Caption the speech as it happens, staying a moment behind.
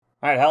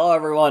Alright, hello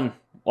everyone.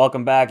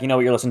 Welcome back. You know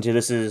what you're listening to.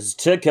 This is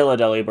To Kill a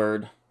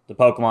Delibird, the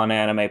Pokemon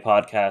anime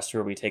podcast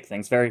where we take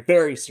things very,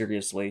 very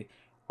seriously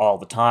all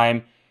the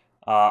time.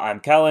 I'm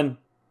Kellen.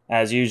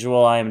 As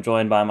usual, I am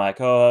joined by my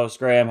co-host,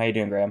 Graham. How you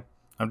doing, Graham?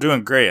 I'm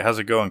doing great. How's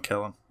it going,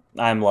 Kellen?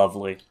 I'm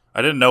lovely.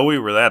 I didn't know we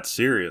were that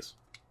serious.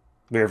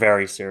 We're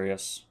very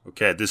serious.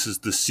 Okay, this is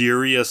the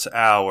serious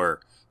hour.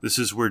 This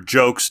is where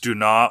jokes do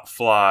not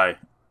fly.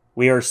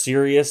 We are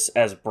serious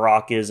as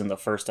Brock is in the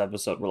first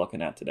episode we're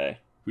looking at today.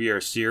 We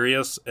are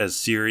serious as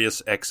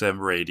Sirius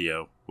XM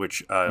Radio,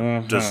 which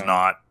does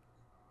not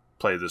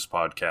play this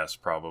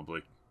podcast,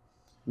 probably.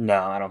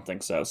 No, I don't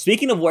think so.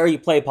 Speaking of where you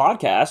play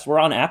podcasts, we're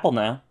on Apple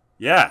now.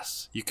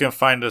 Yes, you can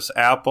find us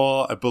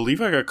Apple. I believe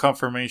I got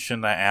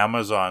confirmation that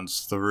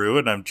Amazon's through,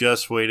 and I'm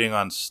just waiting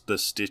on the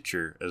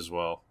Stitcher as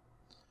well.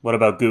 What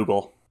about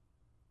Google?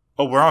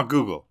 Oh, we're on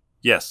Google.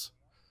 Yes.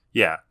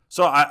 Yeah.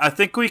 So I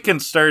think we can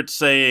start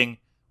saying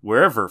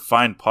wherever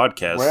fine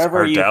podcasts wherever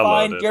are you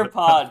downloaded. Find your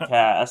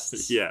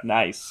podcasts. Yeah.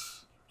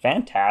 Nice.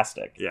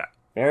 Fantastic. Yeah.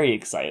 Very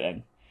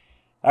exciting.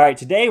 All right,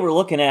 today we're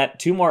looking at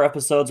two more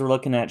episodes. We're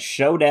looking at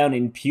Showdown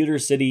in Pewter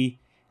City,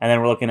 and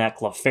then we're looking at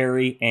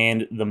Clefairy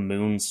and the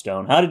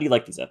Moonstone. How did you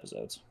like these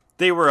episodes?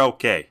 They were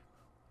okay.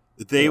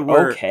 They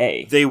were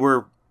okay.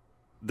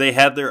 They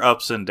had their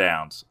ups and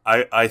downs.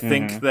 I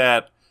think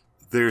that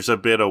there's a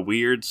bit of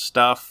weird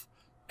stuff,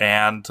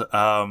 and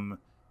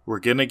we're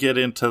going to get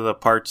into the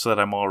parts that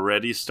I'm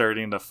already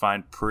starting to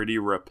find pretty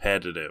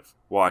repetitive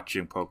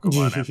watching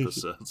Pokemon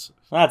episodes.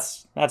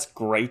 That's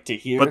great to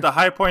hear. But the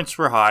high points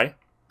were high.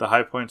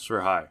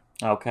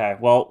 Okay,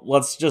 well,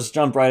 let's just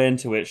jump right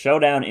into it.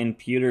 Showdown in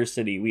Pewter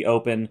City. We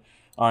open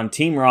on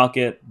Team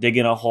Rocket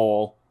digging a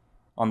hole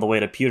on the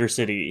way to Pewter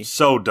City.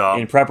 So dumb.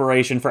 In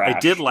preparation for Ash. I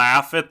did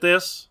laugh at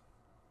this.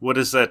 What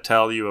does that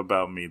tell you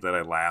about me that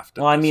I laughed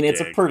at Well, I mean, this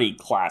it's a gag? pretty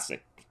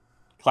classic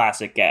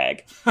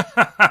gag.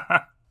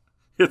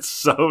 It's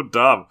so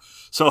dumb.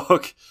 So,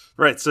 okay,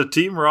 right, so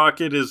Team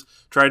Rocket is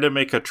trying to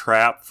make a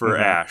trap for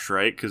Ash,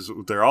 right? Because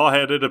they're all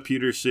headed to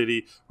Pewter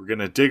City. We're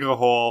gonna dig a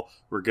hole.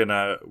 We're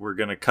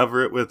gonna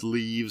cover it with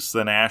leaves.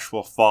 Then Ash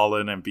will fall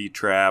in and be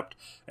trapped.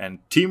 And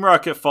Team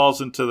Rocket falls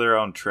into their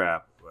own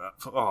trap.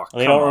 Oh,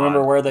 They don't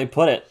remember where they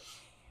put it.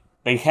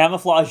 They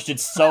camouflaged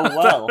it so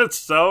well. It's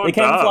so They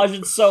dumb.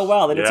 camouflaged it so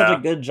well. They did Yeah. such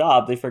a good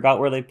job. They forgot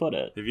where they put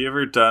it. Have you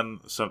ever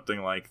done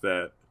something like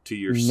that to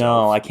yourself?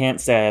 No, I can't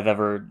say I've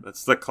ever.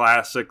 That's the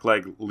classic,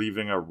 like,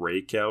 leaving a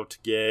rake out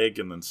gag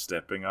and then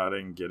stepping on it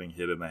and getting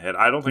hit in the head.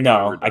 I don't think I've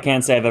ever No, done I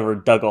can't say I've ever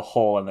dug a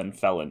hole and then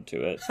fell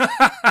into it.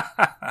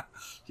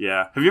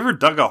 Yeah. Have you ever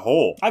dug a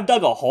hole? I've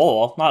dug a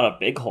hole. Not a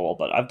big hole,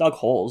 but I've dug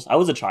holes. I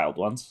was a child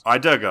once. I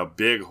dug a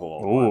big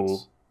hole Ooh.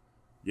 once.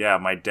 Yeah,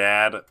 my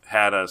dad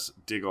had us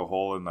dig a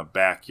hole in the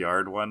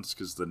backyard once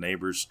because the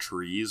neighbor's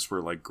trees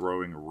were, like,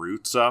 growing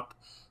roots up.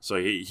 So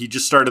he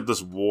just started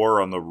this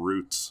war on the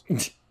roots.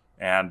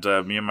 And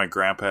me and my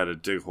grandpa had to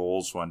dig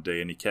holes one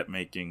day,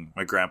 and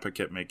my grandpa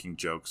kept making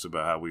jokes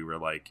about how we were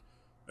like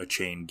a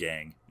chain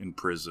gang in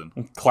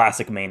prison.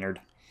 Classic Maynard.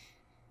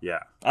 Yeah.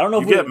 I don't know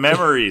You if get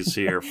memories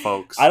here,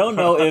 folks. I don't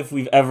know if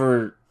we've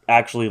ever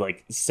actually,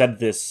 like, said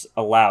this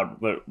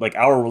aloud, but, like,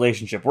 our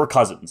relationship, we're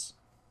cousins.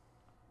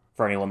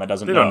 For anyone that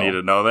doesn't know. They don't need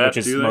to know that, which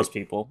is do they? most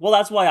people. Well,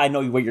 that's why I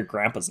know what your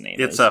grandpa's name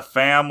is. It's a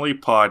family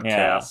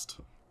podcast.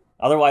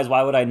 Otherwise,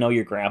 why would I know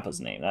your grandpa's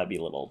name? That'd be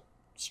a little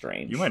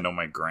strange. You might know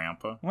my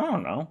grandpa. I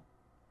don't know.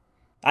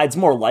 It's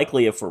more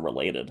likely if we're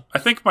related. I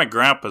think my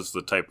grandpa's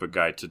the type of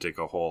guy to dig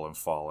a hole and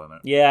fall in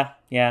it.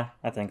 Yeah,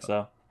 I think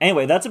so.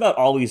 Anyway, that's about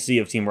all we see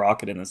of Team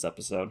Rocket in this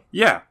episode.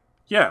 Yeah,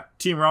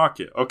 Team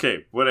Rocket.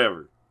 Okay,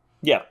 whatever.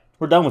 Yeah,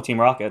 we're done with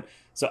Team Rocket.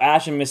 So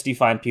Ash and Misty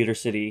find Pewter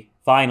City,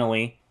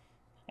 finally,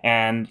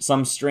 and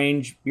some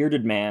strange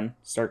bearded man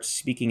starts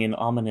speaking in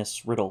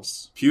ominous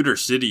riddles. Pewter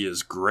City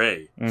is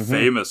gray,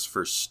 famous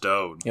for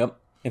stone. Yep.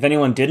 If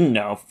anyone didn't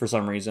know, for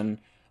some reason,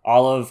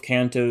 all of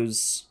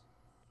Kanto's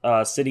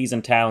cities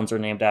and towns are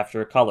named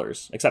after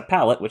colors, except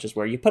Palette, which is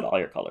where you put all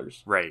your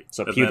colors. Right.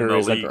 So and pewter then the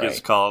is a league gray. is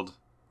called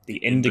The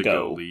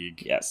Indigo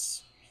League.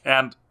 Yes.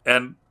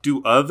 And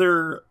do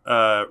other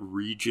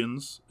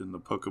regions in the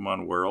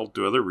Pokemon world,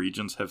 do other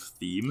regions have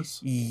themes?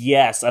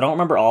 Yes, I don't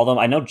remember all of them.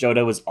 I know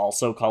Johto is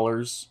also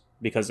colors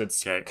because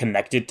it's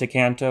connected to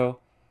Kanto.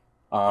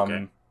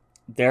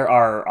 There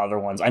are other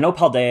ones. I know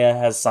Paldea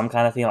has some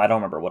kind of theme. I don't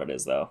remember what it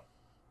is, though.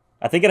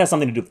 I think it has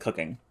something to do with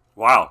cooking.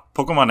 Wow,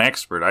 Pokemon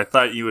expert. I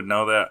thought you would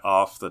know that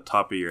off the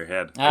top of your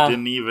head. I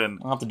didn't even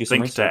I'll have to do some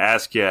think research. to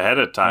ask you ahead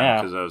of time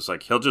because I was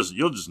like, you'll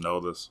just know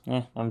this.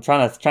 Yeah, I'm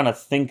trying to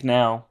think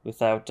now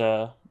without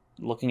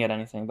looking at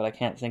anything, but I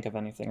can't think of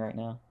anything right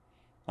now.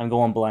 I'm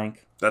going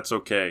blank. That's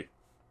okay.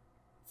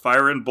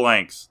 Fire and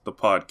Blanks, the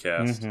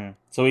podcast.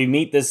 So we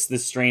meet this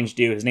strange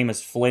dude. His name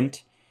is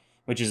Flint,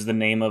 which is the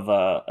name of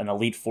an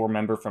Elite Four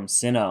member from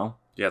Sinnoh.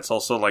 Yeah, it's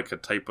also like a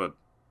type of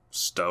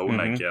stone,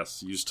 I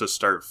guess, used to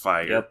start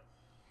fire. Yep.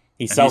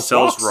 He And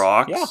sells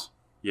rocks.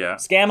 Yeah.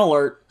 Scam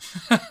alert.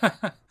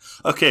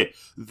 Okay,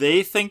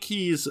 they think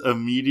he's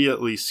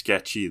immediately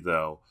sketchy,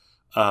 though.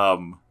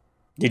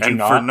 Did you and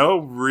not? for no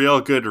real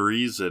good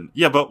reason.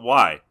 Yeah, but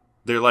why?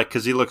 they're like,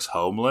 because he looks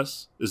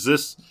homeless. Is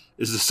this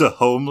a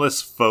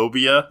homeless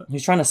phobia?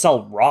 He's trying to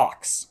sell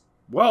rocks.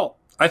 Well,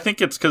 I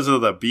think it's because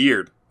of the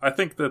beard. I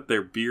think that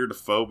they're beard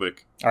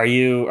phobic. Are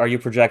you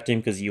projecting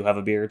because you have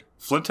a beard?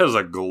 Flint has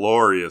a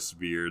glorious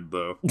beard,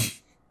 though.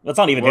 That's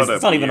not even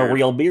it's not even a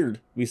real beard.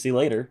 We see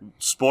later.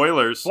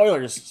 Spoilers.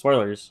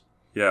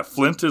 Yeah,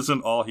 Flint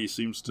isn't all he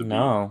seems to be.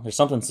 No, there's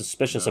something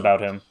suspicious about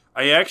him.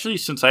 I actually,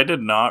 since I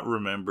did not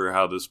remember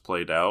how this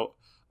played out,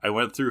 I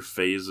went through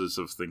phases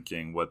of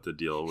thinking what the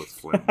deal with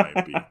Flint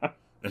might be.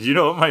 And you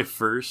know what my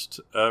first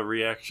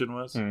reaction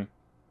was? Can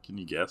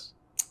you guess?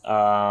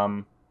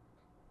 It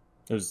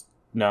was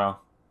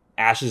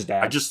Ash's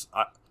dad.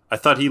 I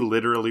thought he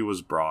literally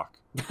was Brock.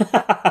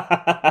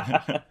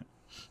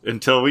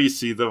 Until we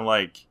see them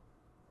like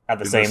at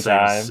the same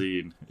time.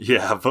 Scene.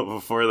 Yeah, but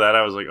before that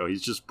I was like, oh,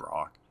 he's just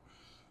Brock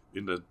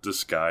in a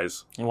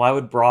disguise. And why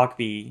would Brock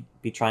be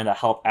trying to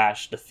help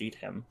Ash defeat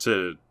him?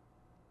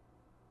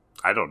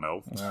 I don't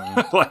know.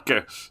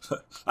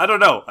 I don't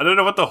know. I don't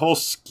know what the whole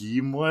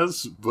scheme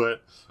was,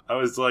 but I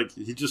was like,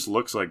 he just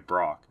looks like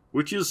Brock,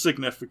 which is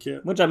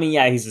significant. Which, I mean,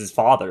 yeah, he's his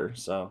father,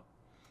 so.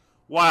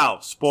 Wow,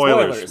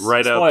 spoilers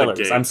out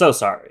the gate. I'm so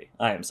sorry.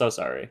 I am so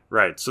sorry.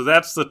 Right, so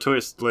that's the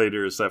twist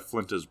later, is that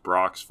Flint is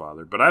Brock's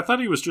father, but I thought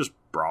he was just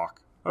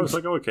Brock. I was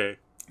like, okay.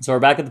 So we're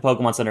back at the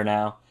Pokemon Center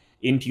now.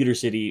 In Pewter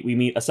City, we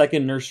meet a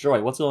second Nurse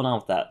Joy. What's going on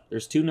with that?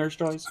 There's 2 Nurse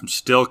Joys? I'm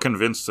still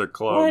convinced they're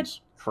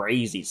clones. What?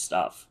 Crazy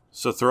stuff.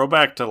 So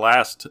throwback to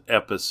last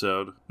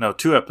episode,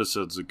 2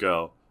 episodes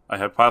ago, I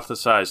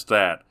hypothesized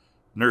that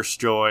Nurse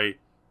Joy,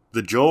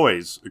 the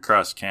Joys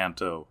across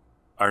Kanto,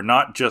 are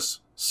not just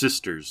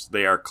sisters,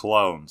 they are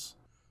clones.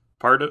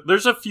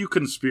 There's a few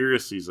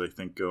conspiracies, I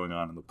think, going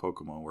on in the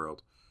Pokemon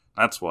world.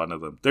 That's one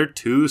of them. They're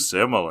too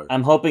similar.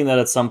 I'm hoping that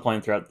at some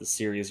point throughout the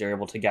series you're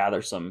able to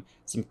gather some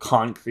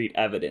concrete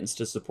evidence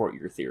to support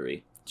your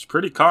theory. It's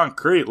pretty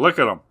concrete. Look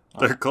at them.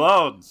 They're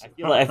clones.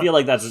 I feel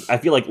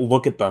like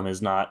look at them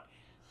is not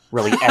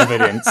really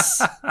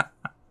evidence.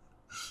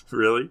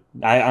 Really?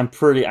 I'm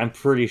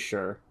pretty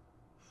sure.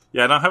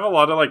 Yeah, I don't have a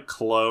lot of like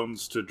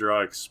clones to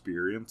draw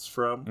experience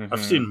from. Mm-hmm.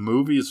 I've seen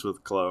movies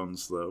with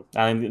clones though.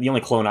 I mean, the only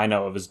clone I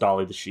know of is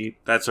Dolly the sheep.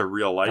 That's a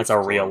real life. That's a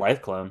real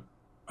life clone.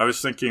 I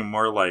was thinking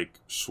more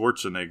like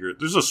Schwarzenegger.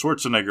 There's a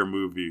Schwarzenegger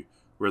movie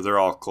where they're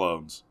all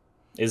clones.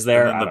 Is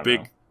there? And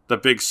then the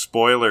big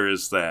spoiler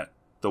is that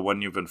the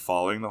one you've been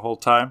following the whole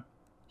time,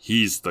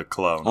 he's the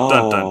clone. Oh,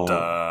 dun, dun,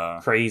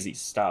 dun. Crazy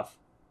stuff.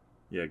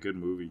 Yeah, good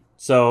movie.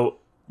 So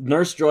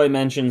Nurse Joy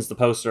mentions the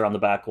poster on the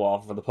back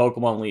wall for the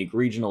Pokemon League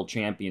Regional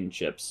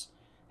Championships,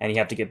 and you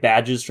have to get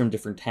badges from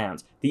different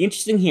towns. The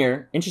interesting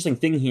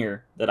thing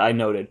here that I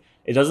noted,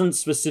 it doesn't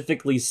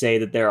specifically say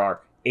that there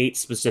are 8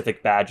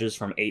 specific badges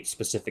from 8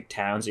 specific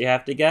towns you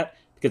have to get,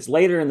 because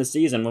later in the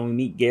season when we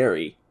meet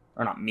Gary,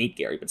 or not meet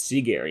Gary, but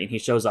see Gary, and he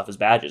shows off his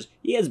badges,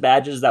 he has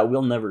badges that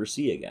we'll never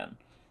see again.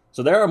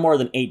 So there are more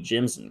than 8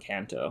 gyms in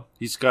Kanto.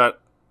 He's got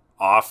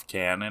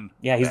off-canon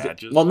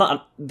badges.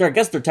 I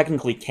guess they're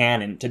technically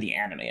canon to the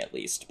anime at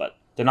least, but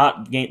they're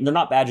not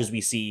badges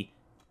we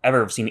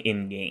ever have seen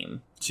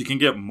in-game. So you can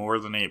get more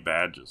than 8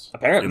 badges.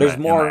 Apparently,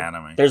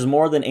 there's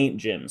more than 8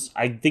 gyms.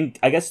 I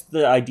guess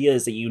the idea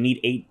is that you need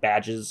 8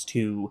 badges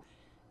to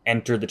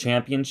enter the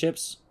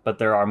championships, but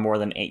there are more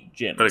than 8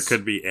 gyms. But it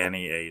could be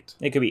any 8.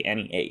 It could be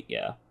any 8,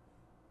 yeah.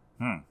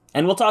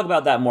 And we'll talk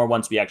about that more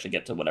once we actually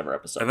get to whatever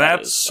episode. And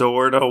that's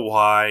sort of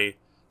why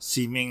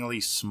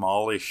seemingly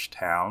smallish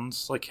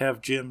towns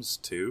have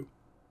gyms too.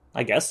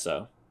 I guess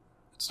so.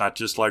 It's not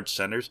just large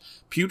centers.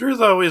 Pewter,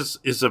 though,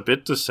 is a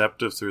bit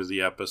deceptive through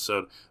the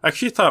episode. I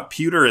actually thought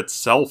Pewter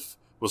itself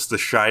was the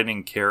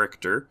shining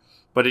character,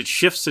 but it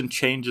shifts and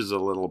changes a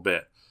little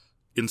bit.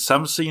 In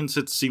some scenes,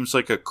 it seems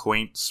like a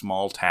quaint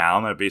small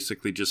town that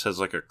basically just has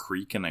like a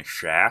creek and a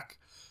shack.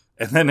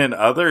 And then in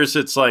others,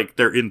 it's like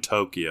they're in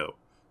Tokyo.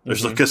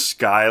 There's like a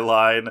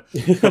skyline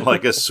and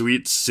like a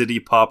sweet city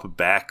pop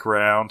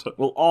background.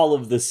 Well, all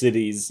of the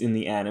cities in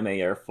the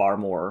anime are far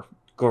more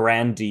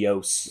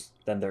grandiose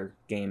than their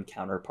game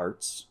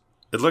counterparts.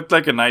 It looked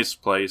like a nice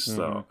place,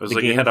 though. It was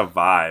it had a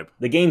vibe.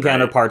 The game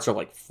counterparts are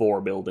like 4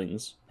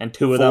 buildings, and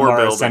 2 of them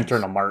are a center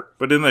and a mart.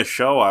 But in the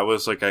show, I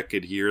was like, I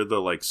could hear the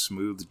like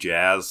smooth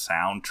jazz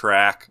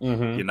soundtrack,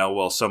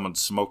 while someone's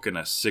smoking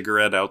a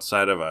cigarette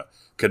outside of a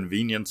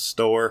convenience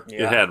store.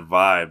 Yeah. It had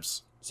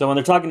vibes. So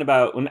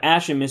when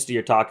Ash and Misty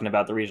are talking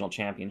about the regional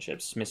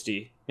championships,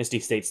 Misty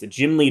states that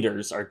gym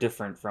leaders are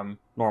different from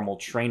normal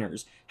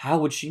trainers. How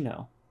would she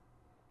know?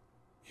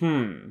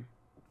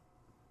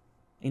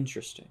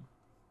 Interesting.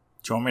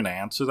 Do you want me to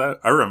answer that?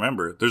 I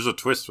remember. There's a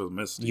twist with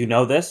Misty. You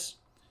know this?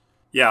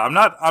 Yeah, I'm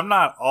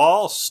not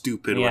all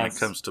stupid when it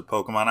comes to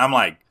Pokemon. I'm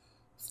like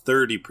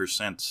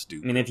 30%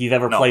 stupid. I mean, if you've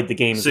ever played the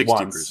games 60%.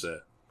 Once,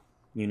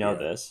 you know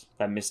this,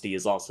 that Misty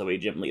is also a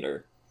gym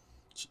leader.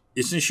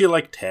 Isn't she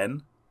like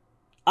 10?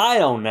 I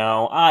don't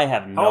know. I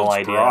have no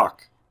idea.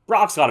 Brock?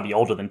 Brock's got to be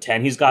older than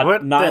 10. He's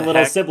got 9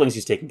 little siblings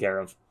he's taking care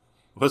of.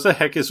 What the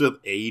heck is with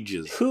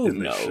ages in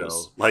this show?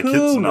 It's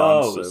nonsense.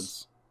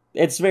 Knows?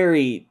 It's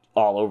very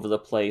all over the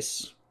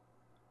place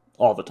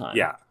all the time.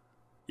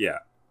 Yeah.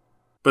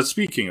 But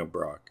speaking of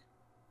Brock,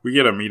 we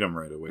get to meet him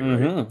right away,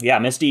 right? Yeah,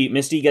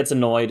 Misty gets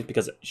annoyed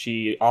because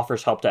she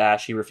offers help to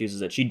Ash. He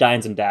refuses it. She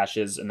dines and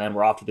dashes, and then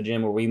we're off to the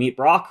gym where we meet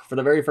Brock for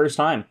the very first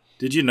time.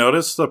 Did you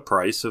notice the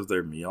price of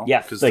their meal?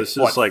 Yeah, because this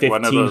is like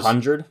one of those...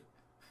 1,500?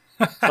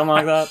 Something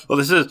like that. Well,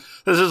 this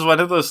is one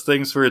of those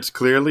things where it's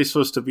clearly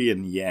supposed to be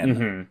in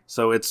yen,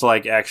 so it's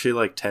like actually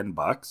like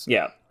 $10.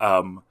 Yeah.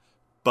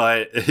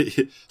 But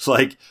it's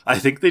like I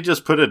think they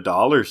just put a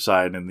dollar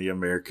sign in the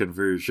American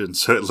version,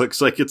 so it looks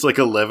like it's like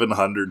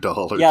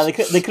 $1,100. Yeah,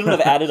 they couldn't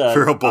have added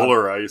for a bowl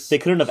of rice. They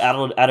couldn't have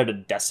added a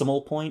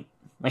decimal point,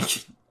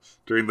 like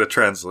during the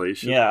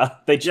translation. Yeah,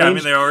 they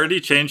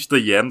already changed the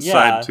yen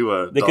sign to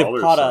a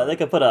dollar sign. They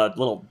could put a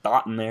little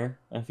dot in there,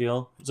 I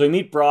feel. So we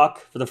meet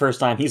Brock for the first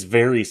time. He's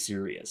very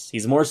serious.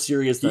 He's more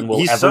serious than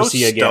we'll ever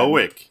see again. He's so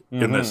stoic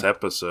in this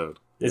episode.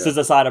 This is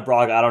a side of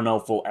Brock I don't know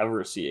if we'll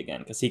ever see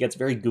again, because he gets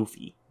very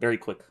goofy, very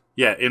quick.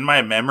 Yeah, in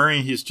my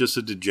memory, he's just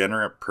a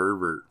degenerate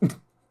pervert.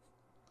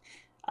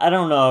 I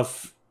don't know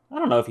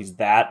if he's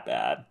that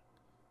bad.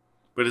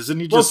 But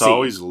isn't he just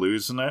always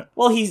losing it?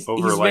 Well, he's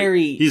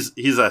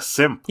a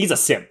simp. He's a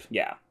simp,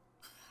 yeah.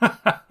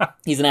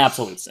 He's an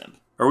absolute simp.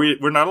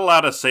 We're not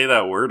allowed to say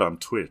that word on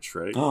Twitch,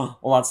 right? Well,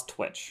 that's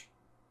Twitch.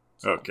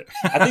 So okay.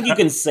 I think you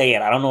can say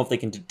it. I don't know if they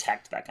can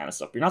detect that kind of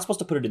stuff. You're not supposed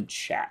to put it in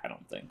chat, I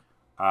don't think.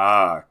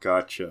 Ah,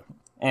 gotcha.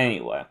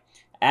 Anyway,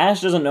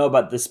 Ash doesn't know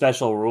about the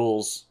special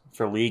rules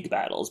for League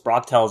battles.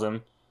 Brock tells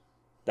him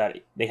that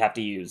they have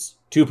to use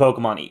 2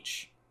 Pokemon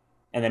each.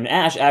 And then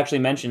Ash actually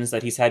mentions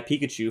that he's had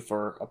Pikachu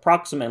for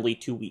approximately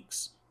 2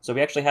 weeks. So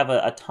we actually have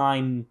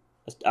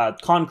a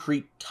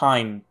concrete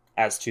time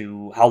as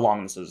to how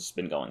long this has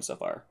been going so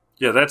far.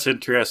 Yeah, that's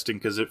interesting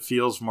because it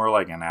feels more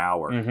like an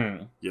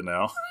hour, you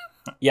know?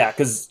 Yeah,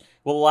 because...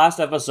 Well, the last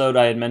episode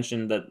I had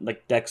mentioned that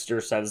like Dexter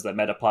says that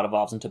Metapod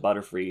evolves into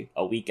Butterfree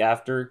a week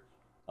after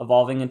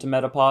evolving into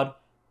Metapod,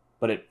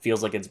 but it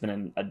feels like it's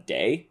been a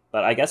day.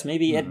 But I guess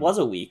maybe it was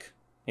a week.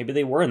 Maybe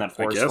they were in that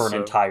forest for an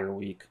entire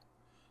week.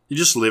 You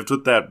just lived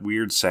with that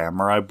weird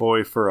samurai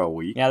boy for a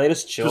week? Yeah, they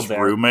just chilled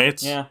there.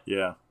 Roommates? Yeah.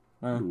 Yeah.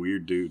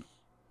 Weird dude.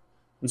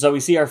 And so we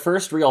see our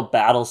first real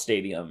battle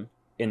stadium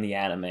in the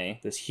anime,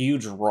 this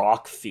huge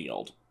rock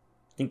field.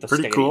 I think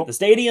Pretty cool. The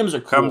stadiums are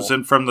cool. Comes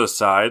in from the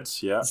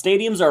sides, yeah. The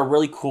stadiums are a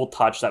really cool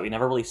touch that we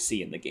never really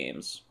see in the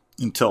games.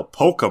 Until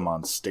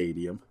Pokemon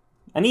Stadium.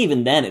 And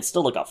even then, it's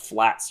still like a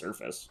flat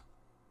surface.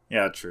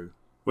 Yeah, true.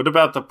 What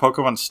about the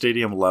Pokemon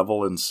Stadium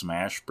level in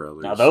Smash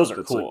Brothers? Now those are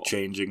that's cool. Like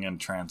changing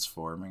and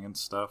transforming and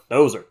stuff.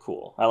 Those are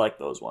cool. I like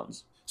those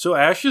ones. So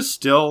Ash is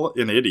still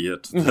an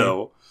idiot,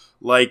 though.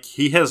 Like,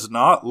 he has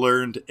not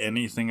learned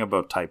anything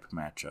about type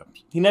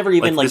matchups. He never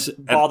even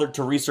bothered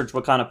to research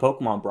what kind of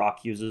Pokemon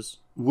Brock uses.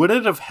 Would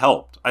it have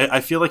helped? I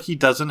feel like he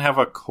doesn't have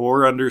a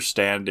core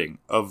understanding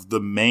of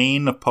the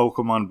main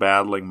Pokemon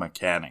battling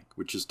mechanic,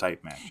 which is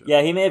type matchups.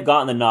 Yeah, he may have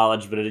gotten the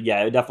knowledge, but it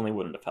definitely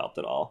wouldn't have helped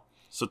at all.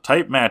 So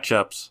type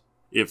matchups,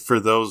 if for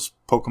those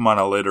Pokemon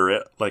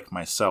illiterate like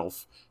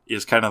myself,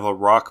 is kind of a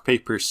rock,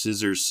 paper,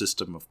 scissors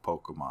system of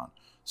Pokemon.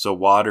 So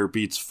water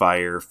beats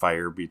fire,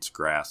 fire beats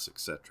grass,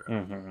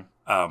 etc.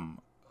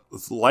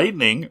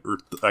 Lightning, or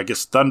I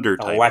guess thunder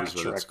type is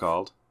what it's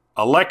called.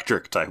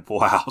 Electric type,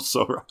 wow.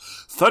 So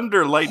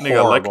thunder, lightning,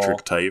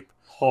 electric type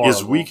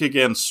is weak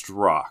against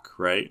rock,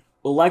 right?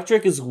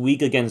 Electric is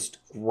weak against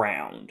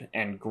ground,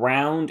 and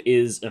ground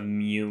is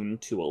immune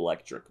to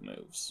electric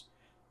moves.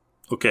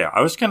 Okay,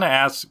 I was going to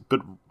ask,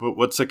 but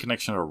what's the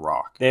connection to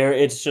rock?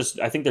 It's just,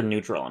 I think they're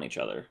neutral on each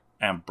other.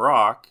 And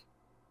Brock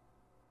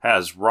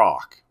has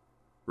rock,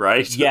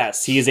 right?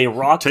 Yes, he is a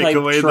rock type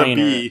trainer. Take away the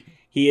B.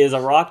 He is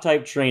a rock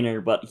type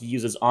trainer, but he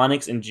uses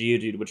Onix and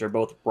Geodude, which are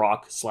both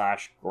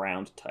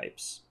rock/ground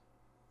types.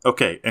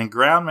 Okay, and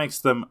ground makes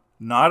them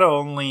not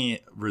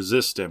only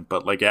resistant,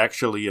 but like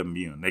actually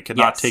immune. They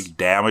cannot take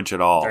damage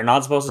at all. They're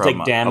not supposed to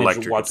take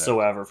damage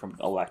whatsoever from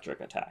electric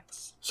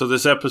attacks. So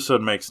this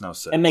episode makes no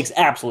sense. It makes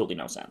absolutely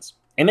no sense.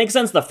 It makes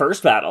sense the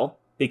first battle,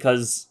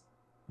 because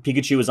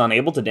Pikachu is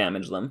unable to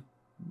damage them,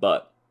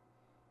 but...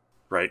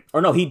 Right.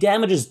 Or no, he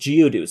damages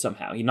Geodude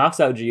somehow. He knocks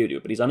out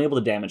Geodude, but he's unable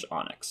to damage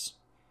Onix.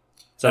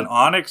 So, and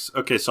Onix,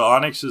 so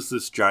Onix is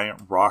this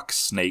giant rock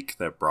snake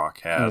that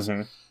Brock has,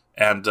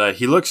 and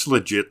he looks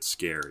legit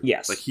scary.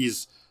 Yes. Like,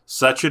 he's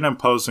such an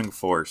imposing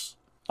force.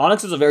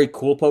 Onix is a very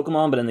cool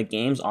Pokemon, but in the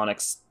games,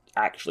 Onix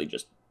actually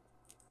just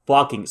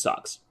fucking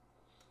sucks.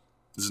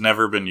 It's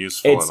never been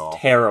useful at all.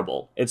 It's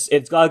terrible.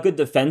 It's got good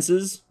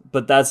defenses,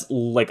 but that's,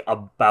 like,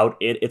 about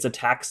it. Its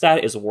attack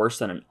stat is worse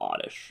than an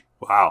Oddish.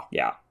 Wow.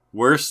 Yeah.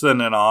 Worse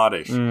than an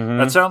Oddish.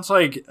 That sounds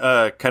like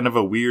kind of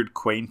a weird,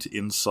 quaint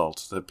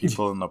insult that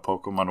people in the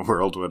Pokemon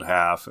world would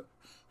have.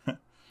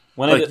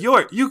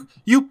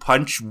 You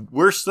punch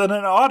worse than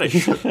an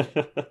Oddish.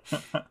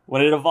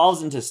 When it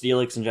evolves into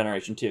Steelix in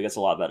Generation 2, it gets a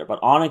lot better.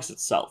 But Onix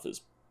itself is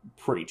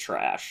pretty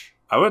trash.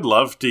 I would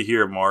love to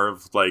hear more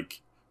of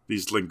like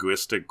these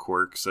linguistic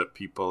quirks that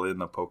people in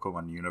the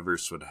Pokemon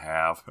universe would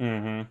have.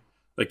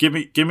 Like, give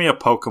me a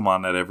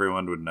Pokemon that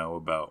everyone would know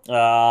about.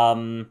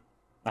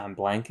 I'm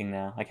blanking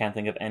now. I can't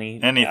think of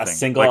anything. A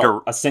single like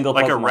Pokemon.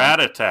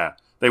 a Rattata.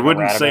 They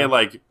wouldn't say, rat-a-tat.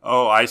 like,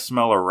 oh, I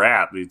smell a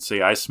rat. They'd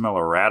say, I smell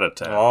a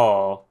rat-a-tat.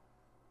 Oh,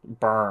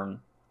 burn.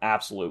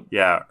 Absolute.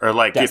 Yeah, or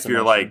like if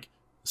you're Decimation. like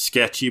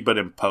sketchy but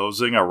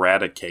imposing, a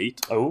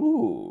rat-a-cate.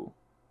 Ooh.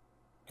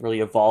 Really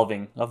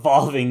evolving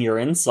your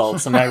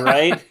insults, am I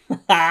right?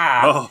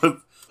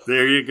 Oh,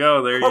 there you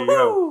go.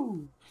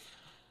 Woohoo!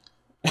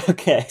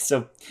 Okay,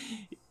 so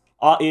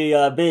blah,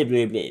 blah,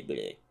 blah, blah.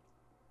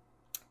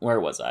 Where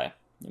was I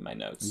in my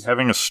notes? You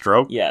having a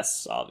stroke?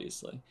 Yes,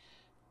 obviously.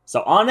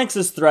 So Onix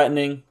is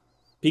threatening.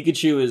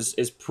 Pikachu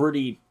is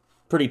pretty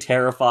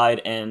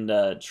terrified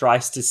and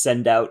tries to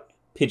send out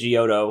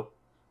Pidgeotto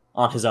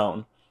on his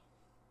own,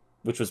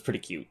 which was pretty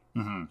cute.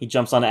 Mm-hmm. He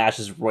jumps on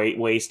Ash's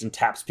waist and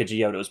taps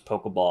Pidgeotto's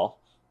Pokeball.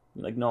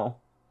 You're like, no.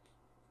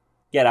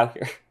 Get out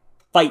here.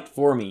 Fight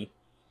for me.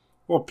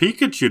 Well,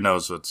 Pikachu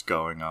knows what's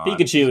going on.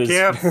 Pikachu is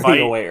Can't very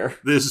fight aware.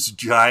 this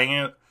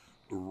giant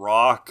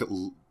rock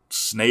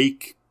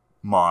snake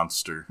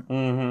monster.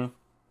 Mm-hmm.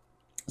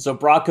 So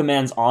Brock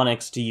commands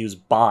Onix to use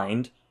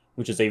Bind,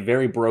 which is a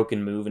very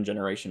broken move in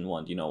Generation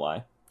 1. Do you know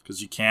why?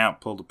 Because you can't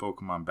pull the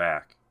Pokemon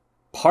back.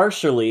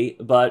 Partially,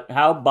 but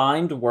how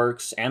Bind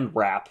works, and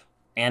Wrap,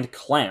 and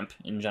Clamp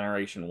in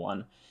Generation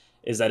 1,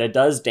 is that it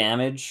does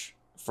damage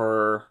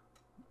for,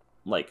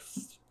 like,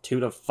 2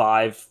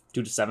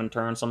 to 7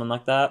 turns, something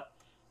like that.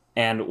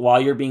 And while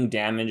you're being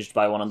damaged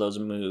by one of those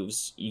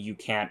moves, you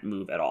can't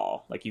move at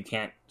all. Like, you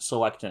can't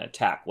select an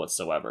attack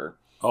whatsoever.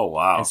 Oh,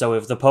 wow. And so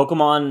if the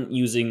Pokemon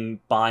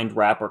using Bind,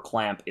 Wrap, or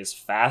Clamp is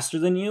faster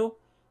than you,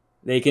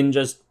 they can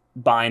just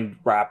Bind,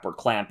 Wrap, or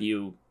Clamp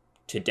you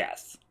to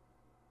death,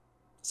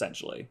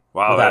 essentially.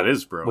 Wow, that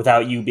is broken.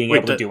 Without you being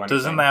able to do anything.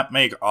 Doesn't that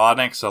make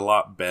Onix a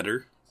lot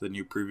better than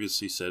you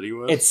previously said he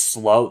was? It's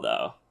slow,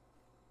 though.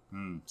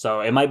 Hmm.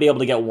 So it might be able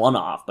to get one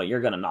off, but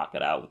you're going to knock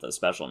it out with a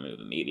special move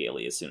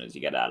immediately as soon as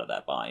you get out of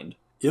that bind.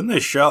 In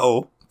the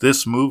show,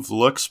 this move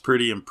looks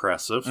pretty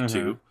impressive, Mm-hmm.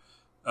 too.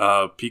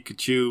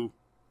 Pikachu,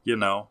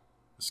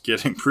 is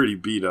getting pretty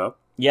beat up.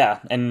 Yeah,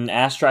 and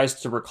Ash tries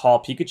to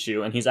recall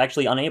Pikachu, and he's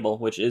actually unable,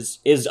 which is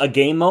a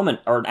game moment,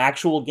 or an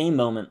actual game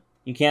moment.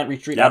 You can't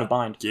retreat out of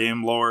bind.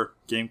 Game lore,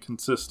 game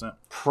consistent.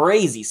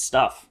 Crazy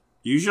stuff.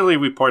 Usually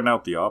we point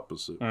out the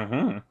opposite.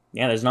 Mm-hmm.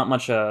 Yeah, there's not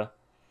much that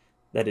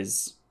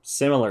is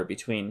similar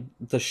between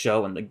the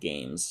show and the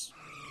games.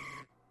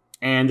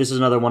 And this is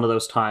another one of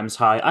those times,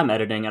 hi, I'm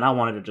editing, and I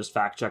wanted to just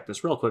fact check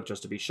this real quick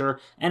just to be sure.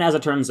 And as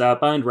it turns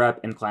out, Bind, Wrap,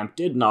 and Clamp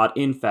did not,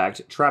 in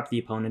fact, trap the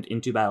opponent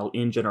into battle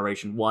in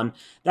Generation 1.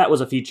 That was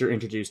a feature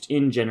introduced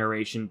in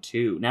Generation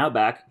 2. Now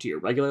back to your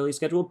regularly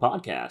scheduled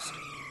podcast.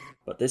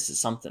 But this is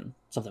something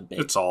big.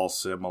 It's all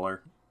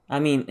similar. I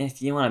mean,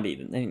 if you want to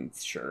be,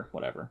 sure,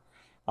 whatever.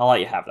 I'll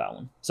let you have that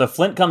one. So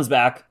Flint comes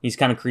back. He's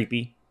kind of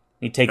creepy.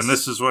 And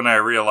this is when I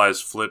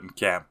realized Flint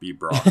can't be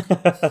Brock.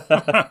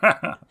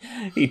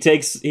 He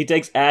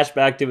takes Ash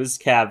back to his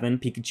cabin.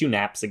 Pikachu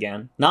naps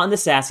again. Not in the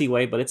sassy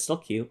way, but it's still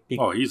cute.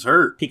 He's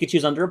hurt.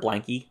 Pikachu's under a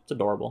blankie. It's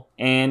adorable.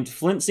 And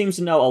Flint seems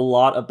to know a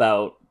lot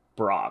about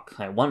Brock.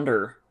 I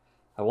wonder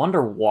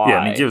why. Yeah,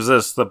 and he gives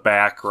us the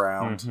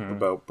background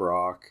about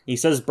Brock. He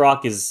says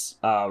Brock is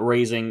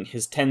raising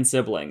his 10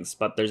 siblings,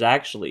 but there's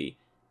actually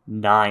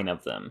 9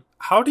 of them.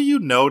 How do you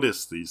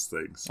notice these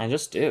things? I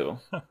just do.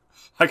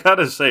 I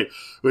gotta say,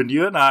 when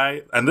you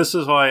and this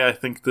is why I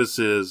think this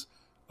is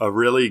a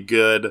really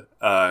good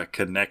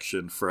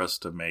connection for us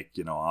to make,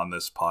 on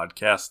this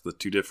podcast, the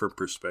two different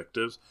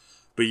perspectives.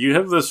 But you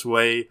have this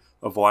way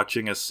of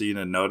watching a scene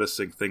and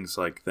noticing things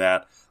like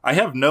that. I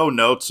have no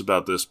notes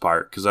about this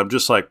part because I'm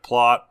just like,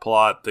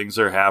 plot, things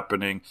are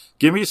happening.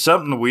 Give me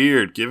something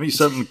weird. Give me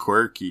something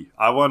quirky.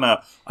 I want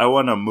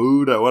a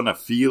mood. I want a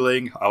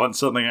feeling. I want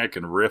something I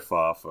can riff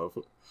off of.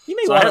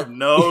 I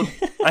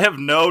have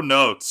no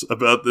notes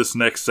about this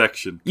next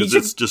section because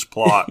it's just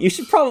plot. You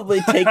should probably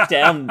take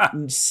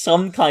down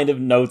some kind of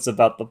notes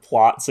about the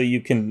plot so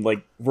you can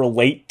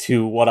relate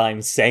to what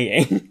I'm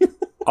saying.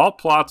 All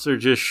plots are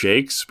just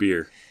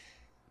Shakespeare.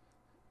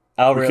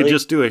 Oh, really? We could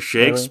just do a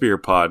Shakespeare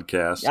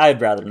podcast. I'd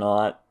rather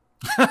not.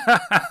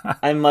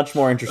 I'm much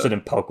more interested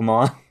in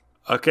Pokemon.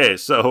 Okay,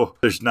 so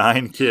there's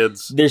 9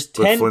 kids. There's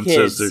 10 Flint kids.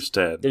 says there's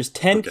 10. There's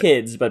 10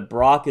 kids, but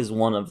Brock is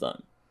one of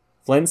them.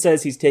 Flint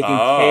says he's taking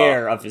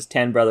care of his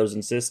 10 brothers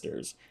and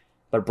sisters,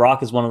 but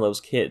Brock is one of those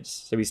kids.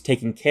 So he's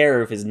taking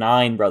care of his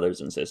 9 brothers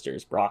and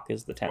sisters. Brock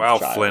is the 10th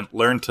child. Wow, Flint,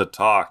 learn to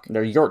talk.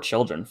 They're your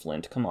children,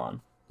 Flint. Come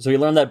on. So we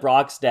learned that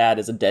Brock's dad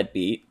is a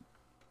deadbeat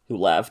who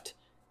left,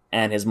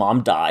 and his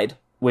mom died,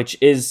 which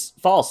is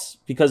false,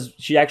 because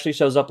she actually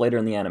shows up later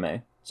in the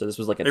anime. So this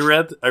was I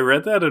read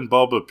that in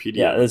Bulbapedia.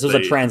 Yeah, this was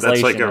a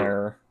translation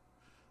error,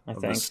 I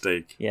think.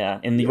 Mistake. Yeah,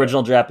 in the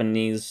original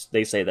Japanese,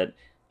 they say that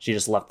she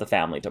just left the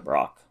family to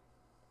Brock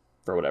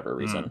for whatever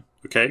reason.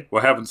 Okay,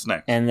 what happens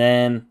next? And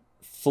then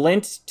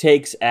Flint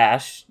takes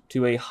Ash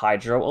to a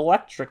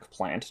hydroelectric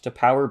plant to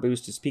power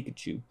boost his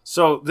Pikachu.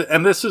 So,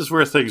 and this is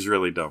where things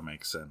really don't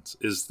make sense,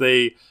 is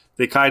they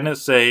kind of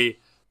say,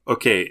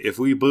 okay, if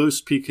we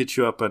boost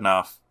Pikachu up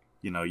enough,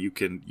 you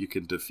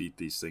can defeat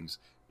these things.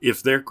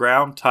 If they're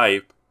ground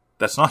type,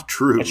 that's not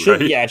true,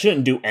 right? Yeah, it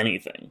shouldn't do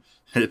anything.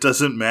 It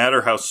doesn't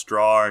matter how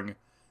strong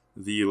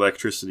the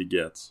electricity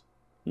gets.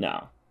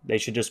 No. They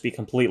should just be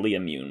completely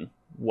immune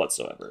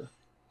whatsoever.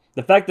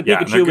 The fact that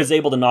Yeah, Pikachu was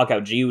able to knock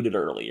out Geodude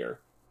earlier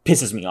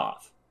pisses me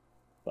off.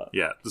 But.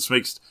 Yeah, this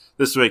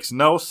makes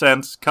no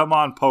sense. Come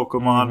on,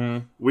 Pokemon.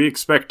 Mm-hmm. We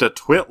expect a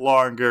twit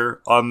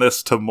longer on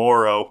this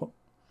tomorrow.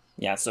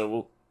 Yeah,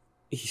 so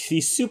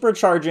he's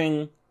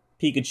supercharging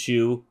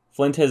Pikachu.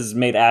 Flint has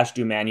made Ash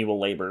do manual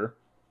labor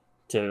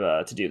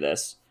to do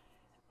this.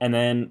 And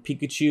then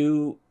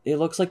Pikachu, it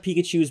looks like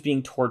Pikachu is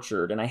being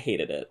tortured, and I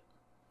hated it.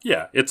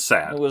 Yeah, it's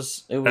sad. It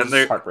was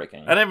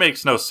heartbreaking. And it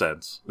makes no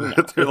sense. No,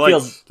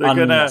 they're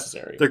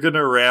unnecessary. They're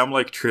gonna ram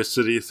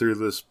electricity through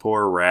this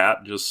poor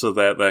rat just so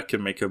that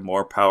can make him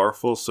more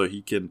powerful, so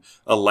he can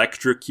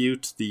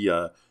electrocute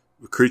the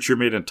creature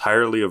made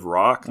entirely of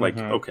rock. Like,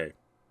 okay.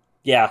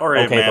 Yeah,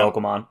 right, okay, man.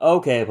 Pokemon.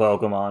 Okay,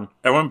 Pokemon.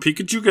 And when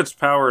Pikachu gets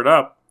powered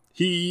up,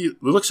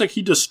 it looks like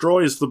he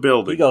destroys the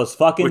building. He goes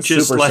fucking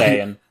Super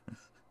Saiyan.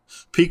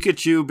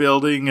 Pikachu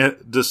building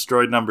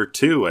destroyed number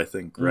 2, I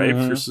think, right?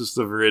 Versus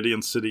the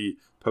Viridian City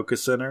Poké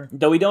Center.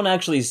 Though we don't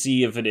actually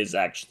see if it is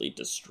actually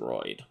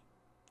destroyed.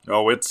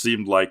 Oh, it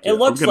seemed like it. It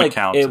looks like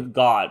count it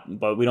got,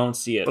 but we don't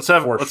see it. Let's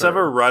have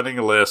a running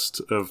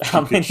list of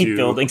how Pikachu many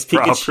buildings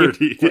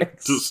property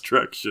Pikachu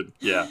destruction.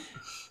 Yeah.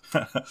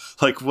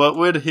 Like, what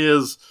would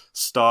his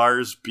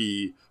stars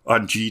be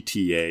on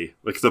GTA?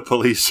 Like, the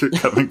police are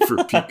coming for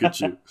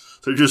Pikachu.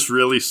 They're just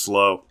really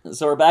slow.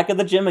 So we're back at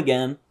the gym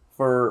again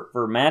for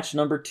match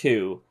number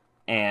 2,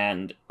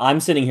 and I'm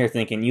sitting here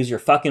thinking, use your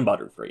fucking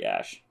Butterfree,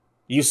 Ash.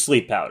 Use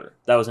Sleep Powder.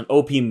 That was an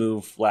OP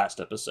move last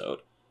episode.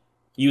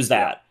 Use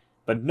that. Yeah.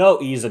 But no,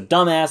 he's a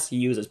dumbass. He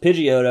uses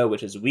Pidgeotto,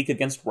 which is weak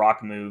against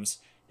rock moves.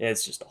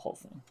 It's just a whole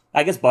thing.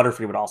 I guess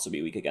Butterfree would also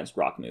be weak against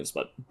rock moves,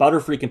 but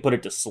Butterfree can put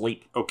it to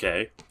sleep.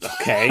 Okay.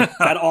 Is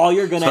that all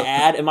you're going to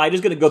add? Am I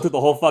just going to go through the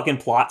whole fucking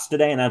plots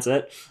today and that's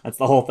it? That's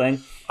the whole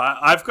thing?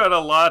 I've got a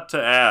lot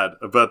to add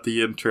about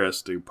the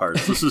interesting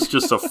parts. This is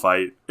just a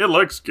fight. It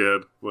looks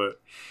good,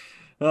 but...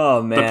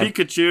 Oh, man. The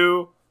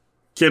Pikachu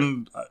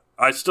can...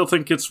 I still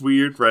think it's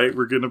weird, right?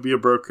 We're going to be a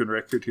broken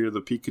record here.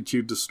 The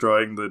Pikachu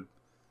destroying the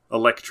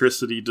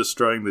electricity,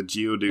 destroying the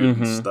Geodude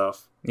and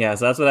stuff. Yeah,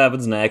 so that's what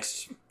happens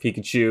next.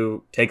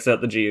 Pikachu takes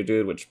out the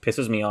Geodude, which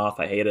pisses me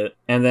off. I hate it.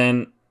 And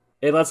then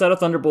it lets out a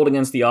Thunderbolt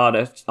against the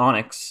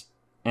Onix.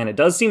 And it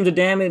does seem to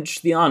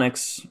damage the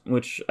Onix,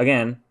 which,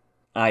 again,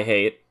 I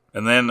hate.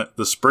 And then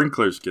the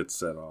sprinklers get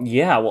set off.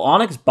 Yeah, well,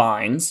 Onix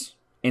binds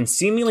and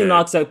seemingly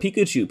knocks out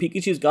Pikachu.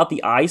 Pikachu's got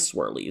the eye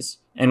swirlies.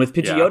 And with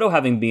Pidgeotto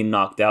having been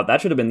knocked out,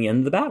 that should have been the end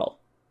of the battle.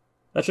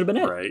 That should have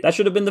been it. Right. That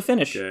should have been the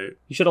finish. Okay.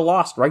 You should have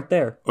lost right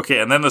there. Okay,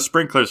 and then the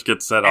sprinklers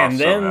get set off. And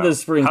then somehow. the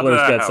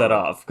sprinklers get set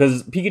off.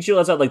 Because Pikachu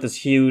lets out like this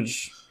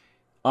huge,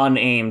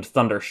 unaimed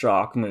Thunder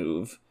Shock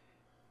move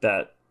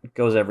that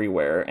goes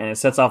everywhere. And it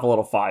sets off a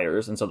little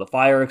fires. And so the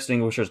fire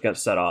extinguishers get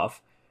set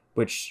off,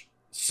 which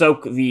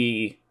soak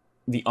the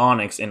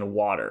Onix in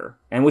water.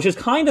 And which is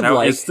kind of now,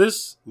 like... is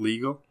this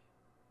legal?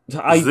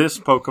 Is this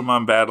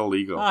Pokemon battle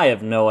legal? I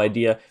have no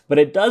idea. But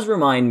it does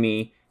remind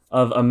me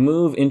of a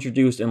move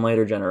introduced in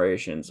later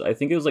generations. I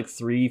think it was like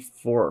 3,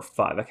 4, or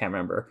 5. I can't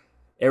remember.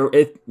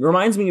 It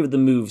reminds me of the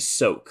move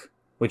Soak,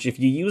 which if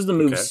you use the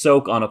move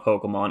Soak on a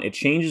Pokemon, it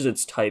changes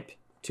its type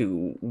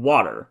to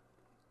water.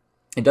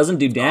 It doesn't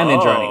do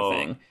damage or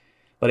anything,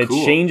 but it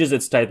changes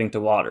its typing to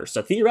water.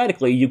 So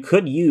theoretically, you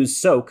could use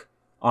Soak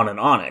on an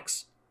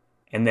Onix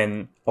and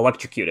then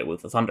electrocute it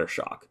with a Thunder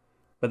Shock.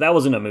 But that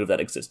wasn't a move that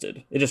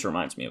existed. It just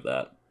reminds me of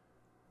that.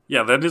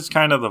 Yeah, that is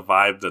kind of the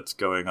vibe that's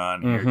going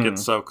on here. It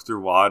gets soaked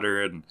through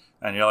water, and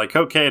you're like,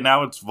 okay,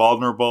 now it's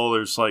vulnerable.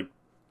 There's like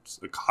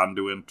a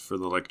conduit for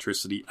the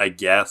electricity, I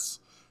guess.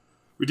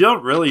 We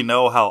don't really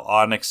know how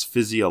Onix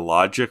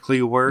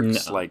physiologically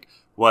works. No. Like,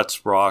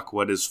 what's rock,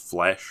 what is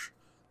flesh.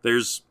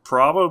 There's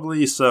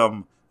probably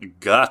some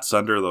guts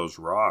under those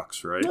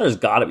rocks, right? There's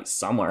got to be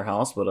somewhere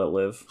else would it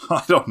live.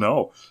 I don't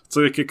know. It's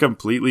like a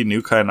completely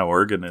new kind of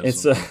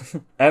organism.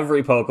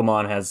 Every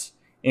Pokemon has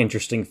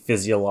interesting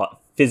physiology,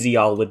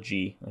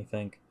 I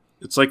think.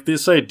 It's like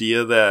this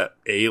idea that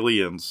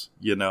aliens,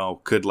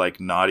 could like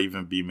not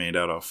even be made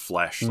out of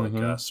flesh like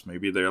us.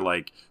 Maybe they're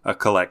like a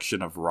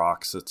collection of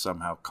rocks that's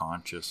somehow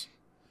conscious.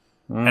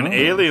 And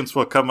aliens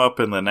will come up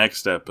in the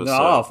next episode.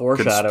 Oh,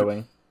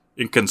 foreshadowing.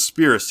 In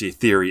Conspiracy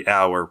Theory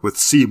Hour with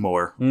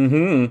Seymour.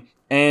 And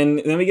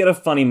then we get a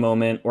funny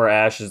moment where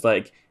Ash is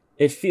like,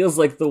 it feels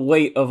like the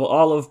weight of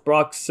all of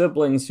Brock's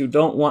siblings who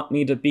don't want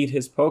me to beat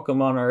his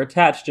Pokemon are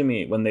attached to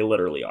me, when they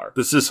literally are.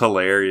 This is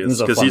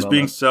hilarious, because he's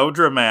being so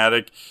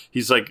dramatic.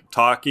 He's like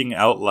talking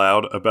out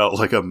loud about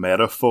like a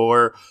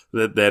metaphor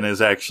that then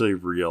is actually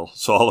real.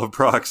 So all of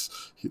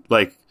Brock's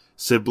like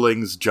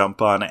siblings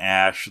jump on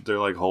Ash. They're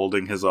like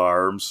holding his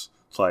arms.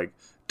 It's like,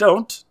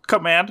 don't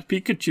command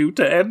Pikachu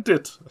to end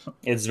it.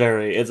 It's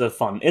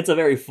a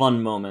very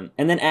fun moment.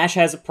 And then Ash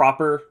has a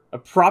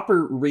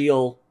proper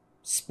real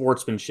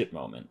sportsmanship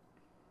moment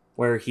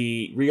where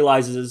he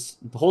realizes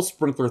the whole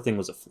sprinkler thing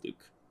was a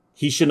fluke.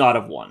 He should not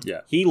have won.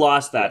 Yeah. He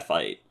lost that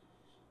fight.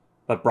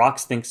 But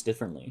Brox thinks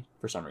differently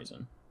for some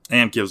reason.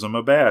 And gives him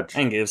a badge.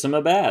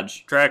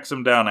 Tracks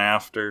him down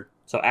after.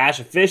 So Ash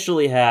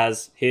officially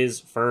has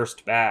his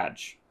first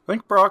badge. I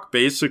think Brock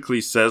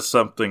basically says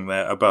something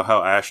about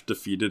how Ash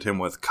defeated him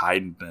with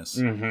kindness.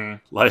 Mm-hmm.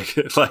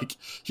 Like,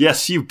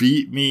 yes, you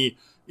beat me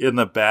in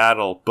the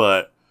battle,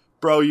 but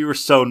bro, you were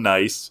so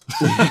nice.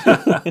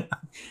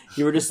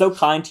 You were just so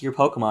kind to your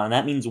Pokemon, and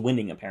that means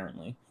winning,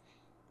 apparently.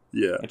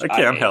 Yeah, I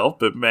can't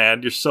help it,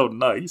 man. You're so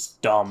nice.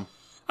 Dumb.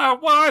 Well,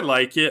 I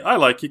like it. I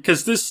like it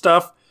because this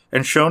stuff,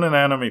 and shonen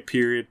anime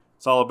period,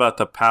 it's all about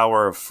the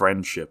power of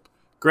friendship.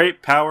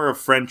 Great power of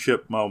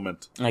friendship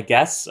moment. I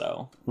guess